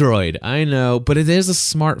Android, I know, but it is a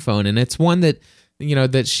smartphone, and it's one that,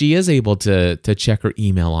 that she is able to check her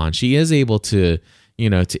email on. She is able to,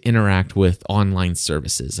 to interact with online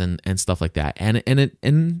services and stuff like that. And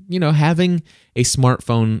having a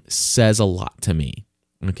smartphone says a lot to me.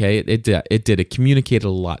 Okay, it did. It communicated a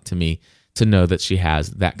lot to me to know that she has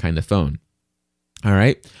that kind of phone. All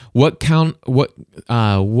right, what kind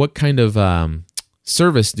of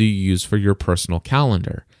service do you use for your personal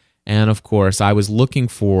calendar? And of course, I was looking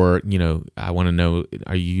for, I want to know,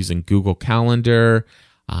 are you using Google Calendar?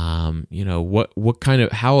 What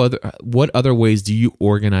other ways do you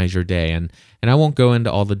organize your day? And I won't go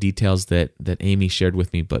into all the details that Amy shared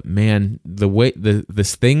with me, but man, the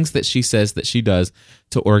things that she says that she does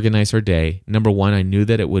to organize her day. Number one, I knew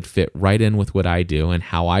that it would fit right in with what I do and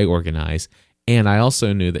how I organize. And I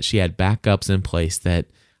also knew that she had backups in place that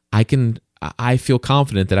I feel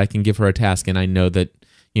confident that I can give her a task, and I know that,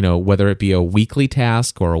 whether it be a weekly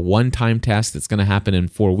task or a one-time task that's going to happen in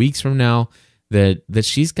 4 weeks from now, that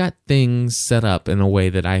she's got things set up in a way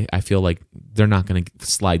that I feel like they're not going to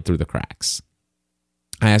slide through the cracks.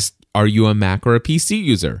 I asked, are you a Mac or a PC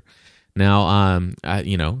user? Now,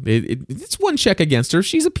 it's one check against her.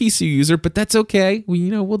 She's a PC user, but that's okay.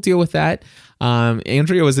 We'll deal with that.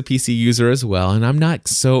 Andrea was a PC user as well, and I'm not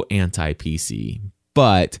so anti-PC,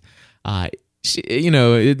 but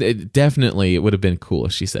it definitely, it would have been cool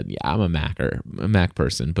if she said, yeah, I'm a Mac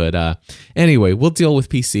person. But anyway, we'll deal with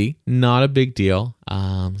PC. Not a big deal.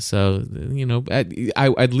 I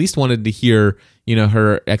at least wanted to hear,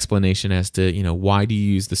 her explanation as to, why do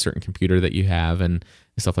you use the certain computer that you have and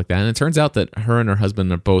stuff like that. And it turns out that her and her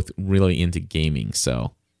husband are both really into gaming.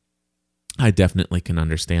 So I definitely can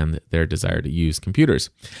understand their desire to use computers.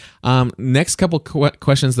 Next couple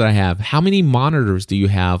questions that I have. How many monitors do you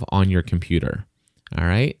have on your computer? All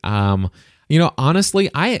right. Honestly,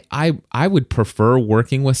 I would prefer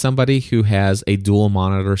working with somebody who has a dual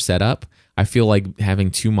monitor setup. I feel like having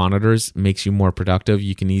two monitors makes you more productive.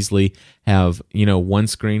 You can easily have, one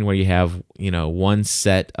screen where you have, one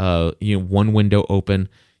set of, one window open,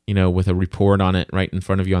 with a report on it right in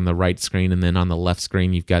front of you on the right screen, and then on the left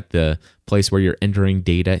screen you've got the place where you're entering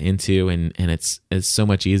data into, and it's so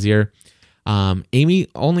much easier. Amy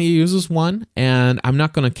only uses one, and I'm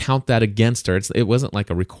not going to count that against her. It wasn't like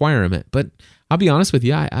a requirement, but I'll be honest with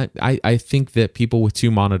you, I think that people with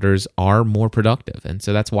two monitors are more productive, and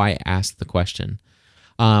so that's why I asked the question.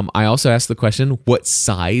 I also asked the question, what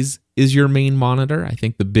size is your main monitor? I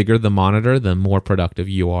think the bigger the monitor, the more productive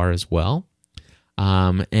you are as well.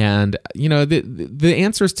 The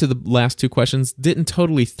answers to the last two questions didn't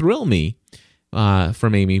totally thrill me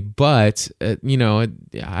from Amy, but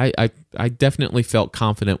I definitely felt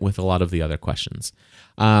confident with a lot of the other questions.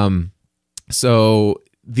 So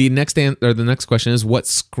the next question is, what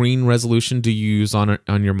screen resolution do you use on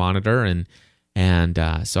your monitor?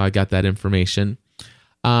 And so I got that information.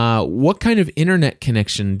 What kind of internet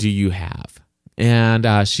connection do you have? And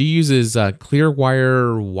she uses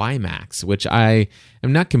Clearwire WiMAX, which I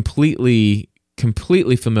am not completely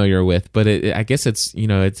familiar with, but I guess it's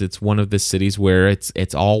it's one of the cities where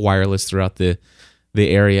it's all wireless throughout the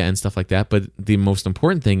area and stuff like that. But the most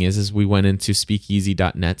important thing is we went into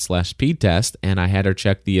speakeasy.net/speedtest, and I had her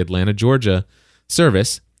check the Atlanta, Georgia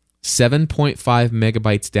service, 7.5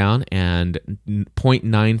 megabytes down and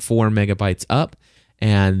 0.94 megabytes up.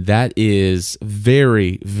 And that is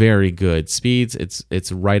very, very good speeds.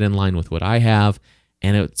 It's right in line with what I have,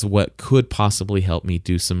 and it's what could possibly help me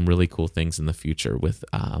do some really cool things in the future with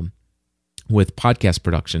podcast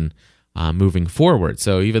production moving forward.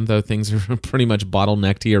 So even though things are pretty much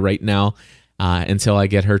bottlenecked here right now until I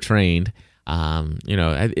get her trained,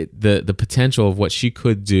 the potential of what she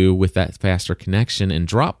could do with that faster connection in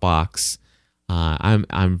Dropbox,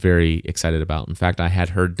 I'm very excited about. In fact, I had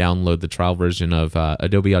her download the trial version of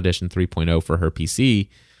Adobe Audition 3.0 for her PC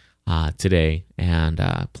today, and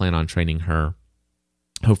plan on training her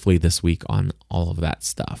hopefully this week on all of that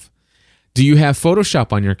stuff. Do you have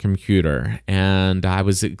Photoshop on your computer? And I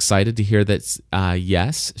was excited to hear that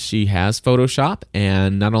yes, she has Photoshop,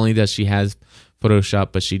 and not only does she have Photoshop,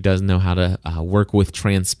 but she does know how to work with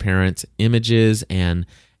transparent images and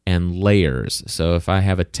layers. So if I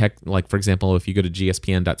have a like for example, if you go to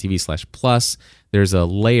gspn.tv/plus, there's a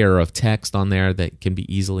layer of text on there that can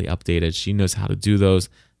be easily updated. She knows how to do those.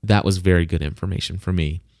 That was very good information for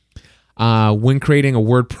me. When creating a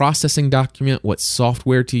word processing document, what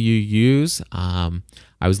software do you use?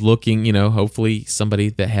 I was looking, hopefully somebody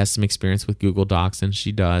that has some experience with Google Docs, and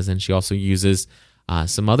she does, and she also uses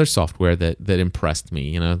some other software that impressed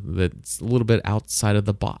me, that's a little bit outside of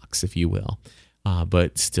the box, if you will,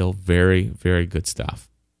 but still very, very good stuff.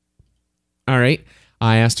 All right.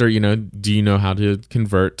 I asked her, do you know how to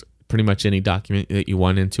convert pretty much any document that you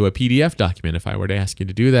want into a PDF document if I were to ask you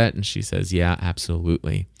to do that? And she says, yeah,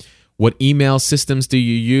 absolutely. What email systems do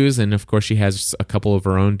you use? And of course, she has a couple of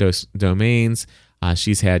her own domains.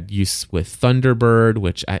 She's had use with Thunderbird,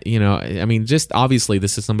 which, just obviously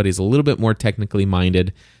this is somebody who's a little bit more technically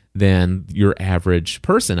minded than your average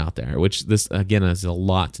person out there, which this, again, has a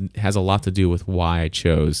lot to do with why I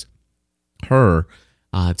chose her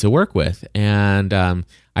to work with. And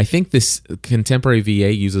I think this contemporary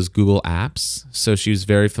VA uses Google Apps, so she was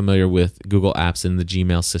very familiar with Google Apps in the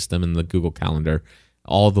Gmail system and the Google Calendar,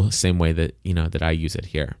 all the same way that that I use it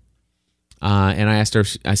here. And I asked her,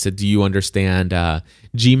 I said, do you understand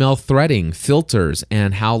Gmail threading, filters,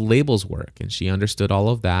 and how labels work? And she understood all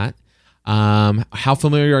of that. How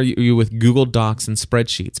familiar are you with Google Docs and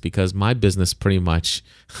spreadsheets? Because my business pretty much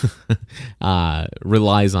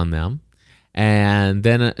relies on them. And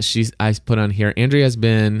then I put on here, Andrea has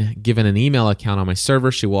been given an email account on my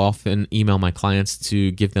server. She will often email my clients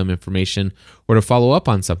to give them information or to follow up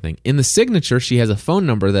on something. In the signature, she has a phone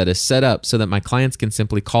number that is set up so that my clients can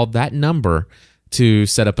simply call that number to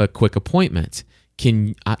set up a quick appointment.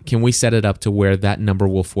 Can we set it up to where that number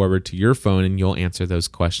will forward to your phone and you'll answer those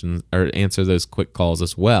questions or answer those quick calls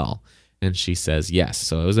as well? And she says yes.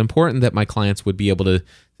 So it was important that my clients would be able to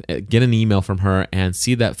get an email from her and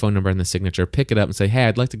see that phone number in the signature, pick it up and say, hey,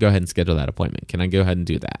 I'd like to go ahead and schedule that appointment. Can I go ahead and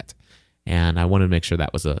do that? And I wanted to make sure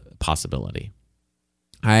that was a possibility.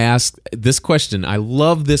 I asked this question. I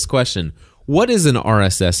love this question. What is an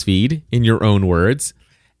RSS feed, in your own words?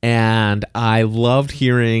 And I loved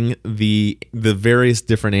hearing the various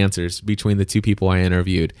different answers between the two people I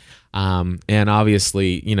interviewed. And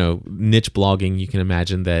obviously, niche blogging, you can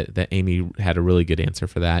imagine that Amy had a really good answer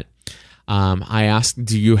for that. I asked,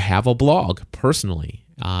 do you have a blog personally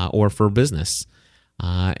or for business?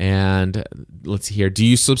 And let's see here. Do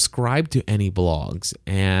you subscribe to any blogs?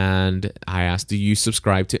 And I asked, do you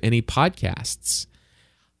subscribe to any podcasts?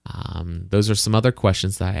 Those are some other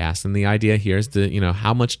questions that I asked. And the idea here is to,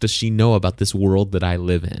 how much does she know about this world that I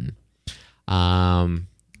live in?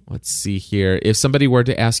 Let's see here. If somebody were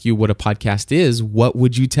to ask you what a podcast is, what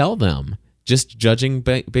would you tell them? Just judging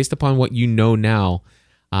based upon what you know now.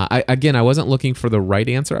 I wasn't looking for the right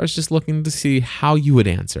answer. I was just looking to see how you would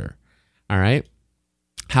answer. All right.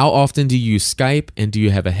 How often do you use Skype, and do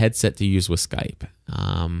you have a headset to use with Skype?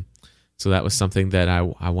 So that was something that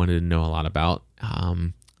I wanted to know a lot about.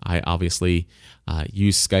 I obviously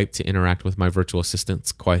use Skype to interact with my virtual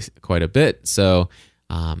assistants quite a bit. So,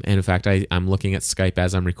 and in fact, I'm looking at Skype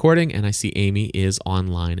as I'm recording, and I see Amy is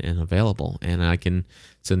online and available, and I can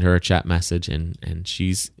send her a chat message, and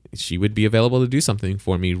she would be available to do something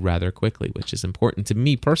for me rather quickly, which is important to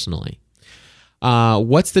me personally.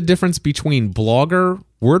 What's the difference between Blogger,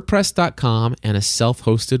 WordPress.com, and a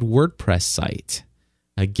self-hosted WordPress site?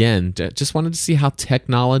 Again, just wanted to see how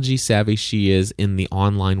technology savvy she is in the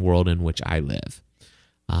online world in which I live.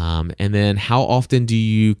 And then how often do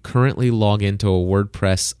you currently log into a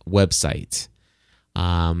WordPress website?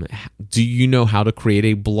 Do you know how to create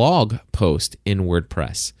a blog post in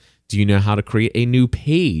WordPress? Do you know how to create a new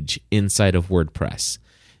page inside of WordPress?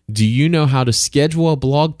 Do you know how to schedule a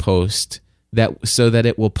blog post so that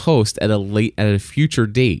it will post at a future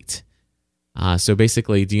date? So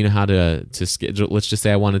basically, do you know how to schedule? Let's just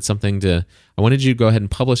say I wanted you to go ahead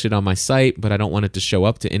and publish it on my site, but I don't want it to show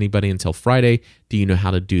up to anybody until Friday. Do you know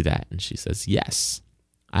how to do that? And she says, yes.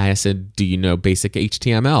 I said, do you know basic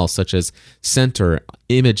HTML, such as center,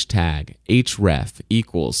 image tag, href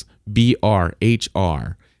equals BR,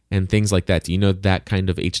 HR, and things like that? Do you know that kind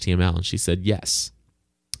of HTML? And she said, yes.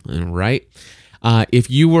 All right.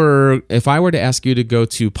 If I were to ask you to go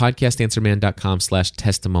to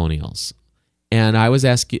podcastanswerman.com/testimonials, and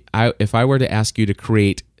if I were to ask you to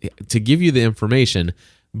give you the information,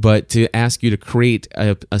 but to ask you to create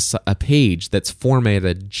a page that's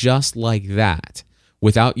formatted just like that,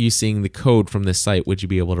 without you seeing the code from this site, would you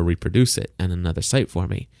be able to reproduce it in another site for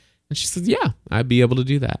me? And she said, yeah, I'd be able to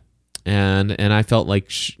do that. And I felt like,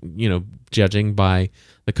 judging by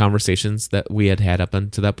the conversations that we had up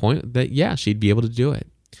until that point, that yeah, she'd be able to do it.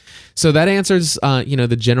 So that answers,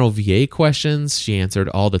 the general VA questions. She answered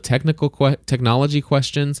all the technology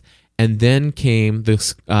questions, and then came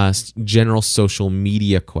the general social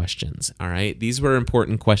media questions. All right, these were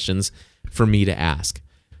important questions for me to ask.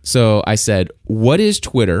 So I said, "What is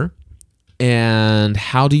Twitter, and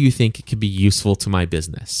how do you think it could be useful to my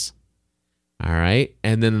business?" All right,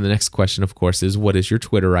 and then the next question, of course, is, "What is your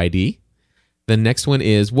Twitter ID?" The next one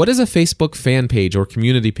is, "What is a Facebook fan page or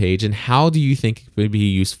community page, and how do you think it would be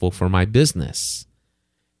useful for my business?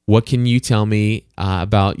 What can you tell me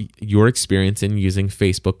about your experience in using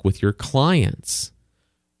Facebook with your clients?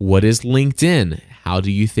 What is LinkedIn? How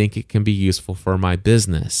do you think it can be useful for my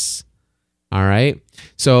business?" All right.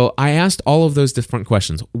 So I asked all of those different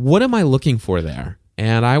questions. What am I looking for there?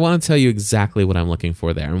 And I want to tell you exactly what I'm looking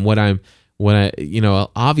for there, and what I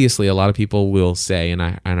obviously a lot of people will say, and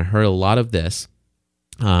I heard a lot of this.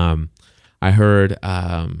 I heard,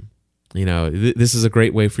 this is a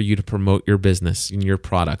great way for you to promote your business and your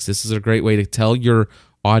products. This is a great way to tell your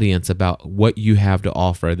audience about what you have to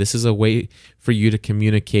offer. This is a way for you to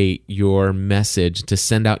communicate your message, to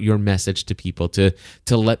send out your message to people, to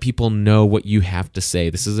let people know what you have to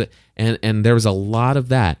say. And there was a lot of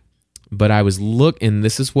that. But I was and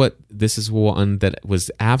this is one that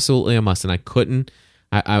was absolutely a must, and I couldn't.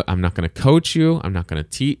 I'm not going to coach you. I'm not going to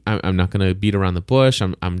teach. I'm not going to beat around the bush.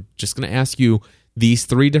 I'm just going to ask you these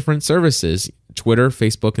 3 different services: Twitter,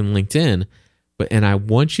 Facebook, and LinkedIn. And I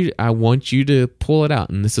want you to pull it out.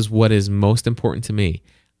 And this is what is most important to me.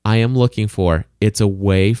 I am looking for, it's a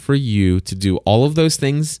way for you to do all of those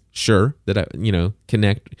things. Sure, that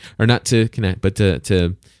connect, or not to connect, but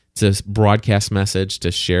to broadcast message,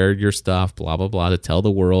 to share your stuff, blah, blah, blah, to tell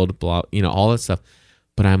the world, blah, all that stuff.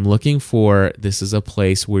 But I'm looking for, this is a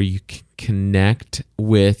place where you can connect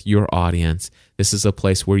with your audience. This is a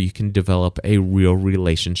place where you can develop a real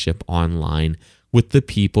relationship online with the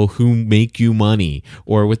people who make you money,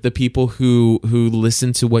 or with the people who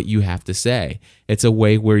listen to what you have to say. It's a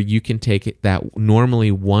way where you can take it that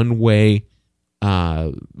normally one-way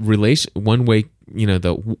relation,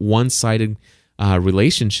 the one-sided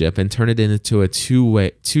relationship, and turn it into a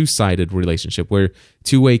two-sided relationship, where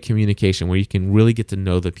two-way communication, where you can really get to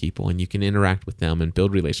know the people and you can interact with them and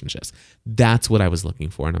build relationships. That's what I was looking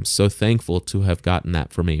for, and I'm so thankful to have gotten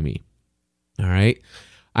that from Amy. All right.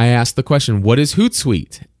 I asked the question, what is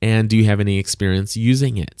Hootsuite, and do you have any experience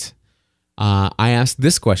using it? I asked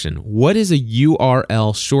this question, what is a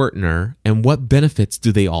URL shortener, and what benefits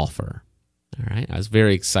do they offer? All right, I was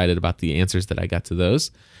very excited about the answers that I got to those.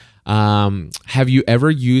 Have you ever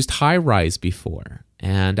used HighRise before?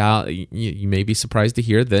 And you may be surprised to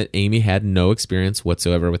hear that Amy had no experience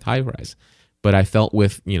whatsoever with HighRise. But I felt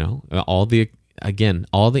with all the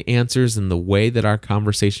answers and the way that our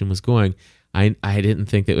conversation was going, I didn't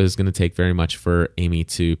think that it was going to take very much for Amy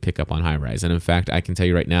to pick up on HighRise. And in fact, I can tell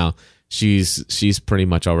you right now, she's pretty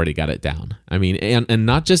much already got it down. I mean, and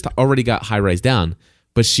not just already got HighRise down,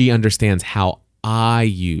 but she understands how I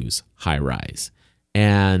use HighRise.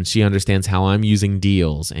 And she understands how I'm using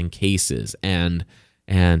deals and cases and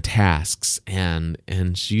tasks, and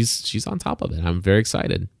she's on top of it. I'm very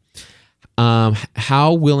excited.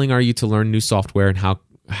 How willing are you to learn new software, and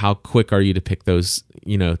how quick are you to pick those,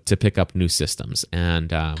 to pick up new systems?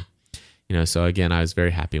 And, so again, I was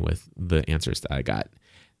very happy with the answers that I got.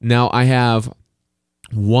 Now I have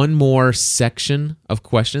one more section of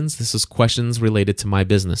questions. This is questions related to my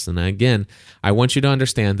business. And again, I want you to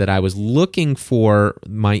understand that I was looking for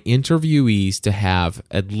my interviewees to have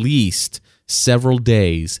at least several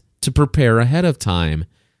days to prepare ahead of time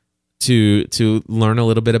to learn a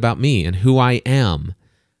little bit about me and who I am.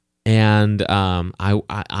 And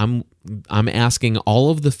I'm asking all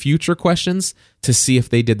of the future questions to see if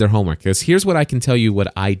they did their homework. Because here's what I can tell you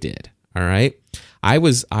what I did. All right.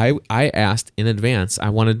 I asked in advance. I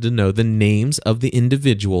wanted to know the names of the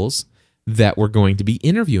individuals that were going to be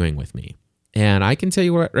interviewing with me. And I can tell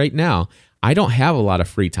you right now, I don't have a lot of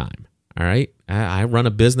free time. All right. I run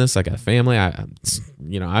a business. I got a family. I've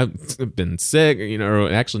been sick,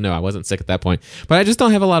 or actually, no, I wasn't sick at that point, but I just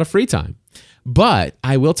don't have a lot of free time. But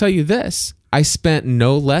I will tell you this, I spent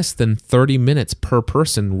no less than 30 minutes per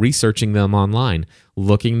person researching them online,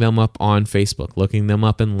 looking them up on Facebook, looking them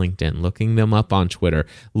up in LinkedIn, looking them up on Twitter,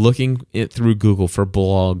 looking it through Google for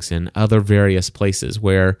blogs and other various places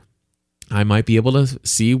where I might be able to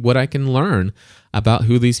see what I can learn about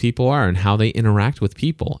who these people are and how they interact with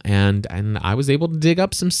people. And I was able to dig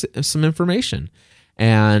up some information.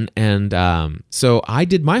 And so I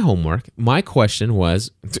did my homework. My question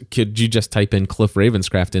was, could you just type in Cliff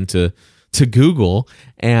Ravenscraft into to Google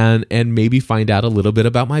and maybe find out a little bit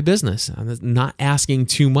about my business. I'm not asking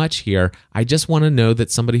too much here. I just want to know that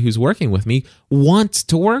somebody who's working with me wants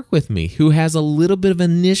to work with me, who has a little bit of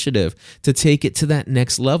initiative to take it to that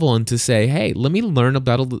next level and to say, hey, let me learn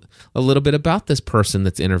about a little bit about this person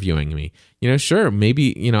that's interviewing me. Sure,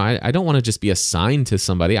 maybe, I don't want to just be assigned to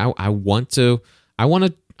somebody. I want to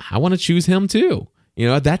choose him too.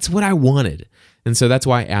 That's what I wanted. And so that's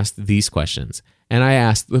why I asked these questions. And I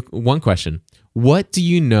asked one question: what do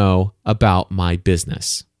you know about my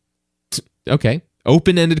business? Okay,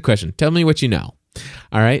 open-ended question. Tell me what you know.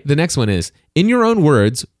 All right, the next one is, in your own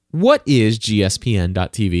words, what is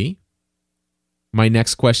GSPN.TV? My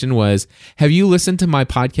next question was, have you listened to my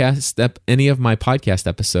podcast, any of my podcast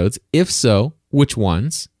episodes? If so, which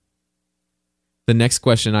ones? The next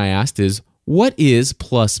question I asked is, what is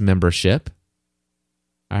Plus membership?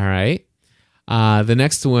 All right. The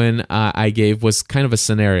next one I gave was kind of a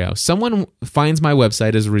scenario. Someone finds my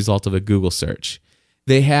website as a result of a Google search.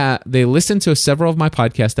 They listen to several of my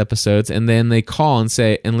podcast episodes, and then they call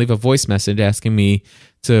and leave a voice message asking me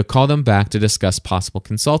to call them back to discuss possible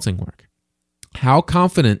consulting work. How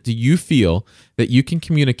confident do you feel that you can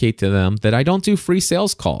communicate to them that I don't do free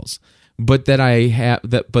sales calls, but that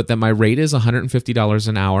that my rate is $150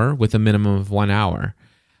 an hour with a minimum of 1 hour?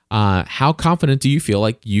 How confident do you feel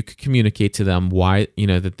like you could communicate to them why,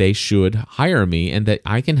 that they should hire me and that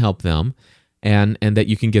I can help them and that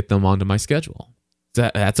you can get them onto my schedule?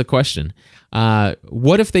 That's a question.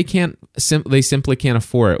 What if they simply can't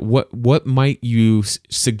afford it? What might you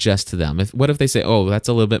suggest to them? What if they say, oh, that's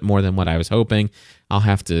a little bit more than what I was hoping. I'll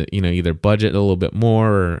have to, either budget a little bit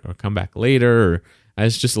more or come back later, or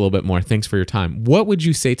it's just a little bit more. Thanks for your time. What would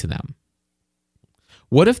you say to them?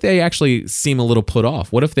 What if they actually seem a little put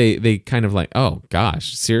off? What if they kind of like, oh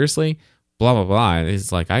gosh, seriously? Blah, blah, blah.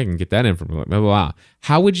 It's like, I can get that info, blah, blah, blah.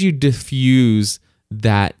 How would you diffuse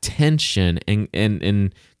that tension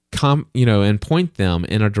and point them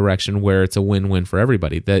in a direction where it's a win-win for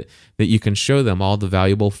everybody, that you can show them all the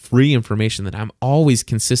valuable free information that I'm always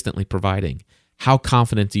consistently providing? How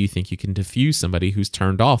confident do you think you can diffuse somebody who's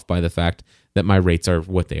turned off by the fact that my rates are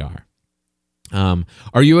what they are?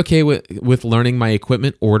 Are you okay with learning my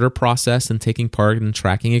equipment order process and taking part in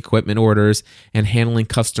tracking equipment orders and handling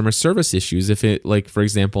customer service issues if it, like, for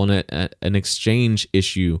example, an exchange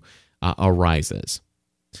issue arises?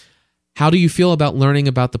 How do you feel about learning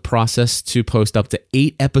about the process to post up to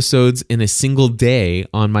 8 episodes in a single day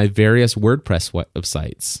on my various WordPress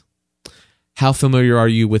websites? How familiar are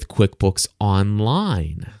you with QuickBooks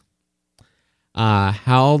Online?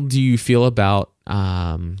 How do you feel about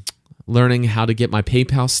learning how to get my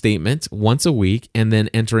PayPal statement once a week and then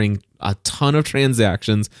entering a ton of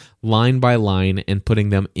transactions line by line and putting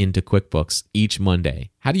them into QuickBooks each Monday?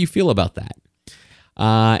 How do you feel about that?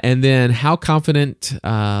 And then how confident,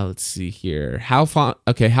 let's see here. How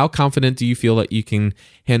confident do you feel that you can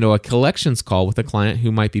handle a collections call with a client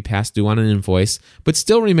who might be past due on an invoice, but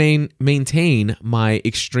still maintain my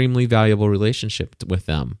extremely valuable relationship with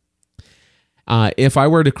them? If I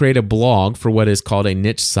were to create a blog for what is called a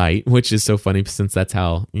niche site, which is so funny since that's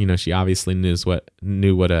how, she obviously knew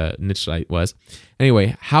what a niche site was.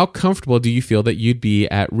 Anyway, how comfortable do you feel that you'd be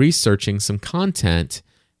at researching some content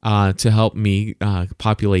to help me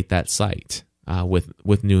populate that site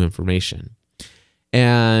with new information?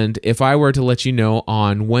 And if I were to let you know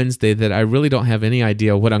on Wednesday that I really don't have any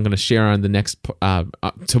idea what I'm going to share on the next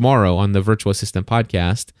tomorrow on the Virtual Assistant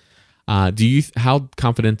podcast, how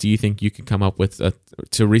confident do you think you can come up with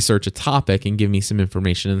to research a topic and give me some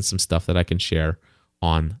information and some stuff that I can share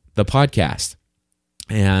on the podcast?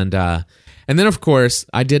 And then, of course,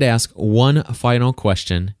 I did ask one final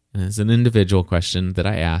question. It's an individual question that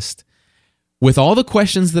I asked. With all the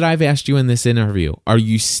questions that I've asked you in this interview, are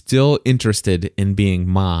you still interested in being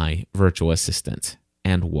my virtual assistant,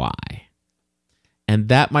 and why? And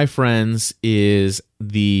that, my friends, is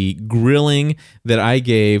the grilling that I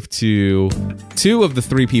gave to 2 of the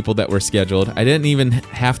 3 people that were scheduled. I didn't even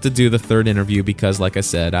have to do the 3rd interview because, like I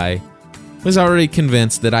said, I was already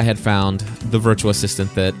convinced that I had found the virtual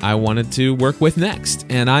assistant that I wanted to work with next.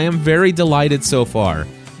 And I am very delighted so far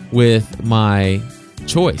with my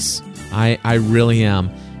choice. I really am.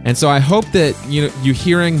 And so I hope that you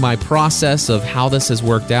hearing my process of how this has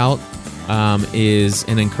worked out is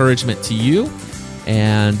an encouragement to you.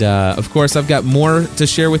 And of course, I've got more to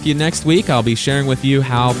share with you next week. I'll be sharing with you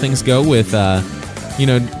how things go with,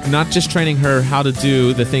 not just training her how to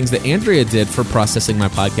do the things that Andrea did for processing my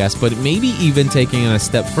podcast, but maybe even taking it a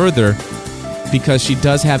step further, because she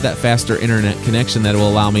does have that faster internet connection that will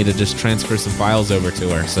allow me to just transfer some files over to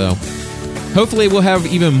her. So Hopefully, we'll have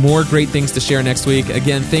even more great things to share next week.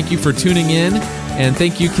 Again, thank you for tuning in, and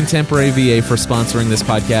thank you, Contemporary VA, for sponsoring this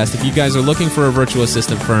podcast. If you guys are looking for a virtual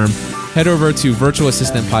assistant firm, head over to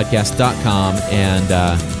virtualassistantpodcast.com, and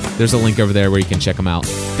there's a link over there where you can check them out.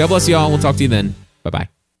 God bless you all. We'll talk to you then.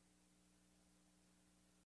 Bye-bye.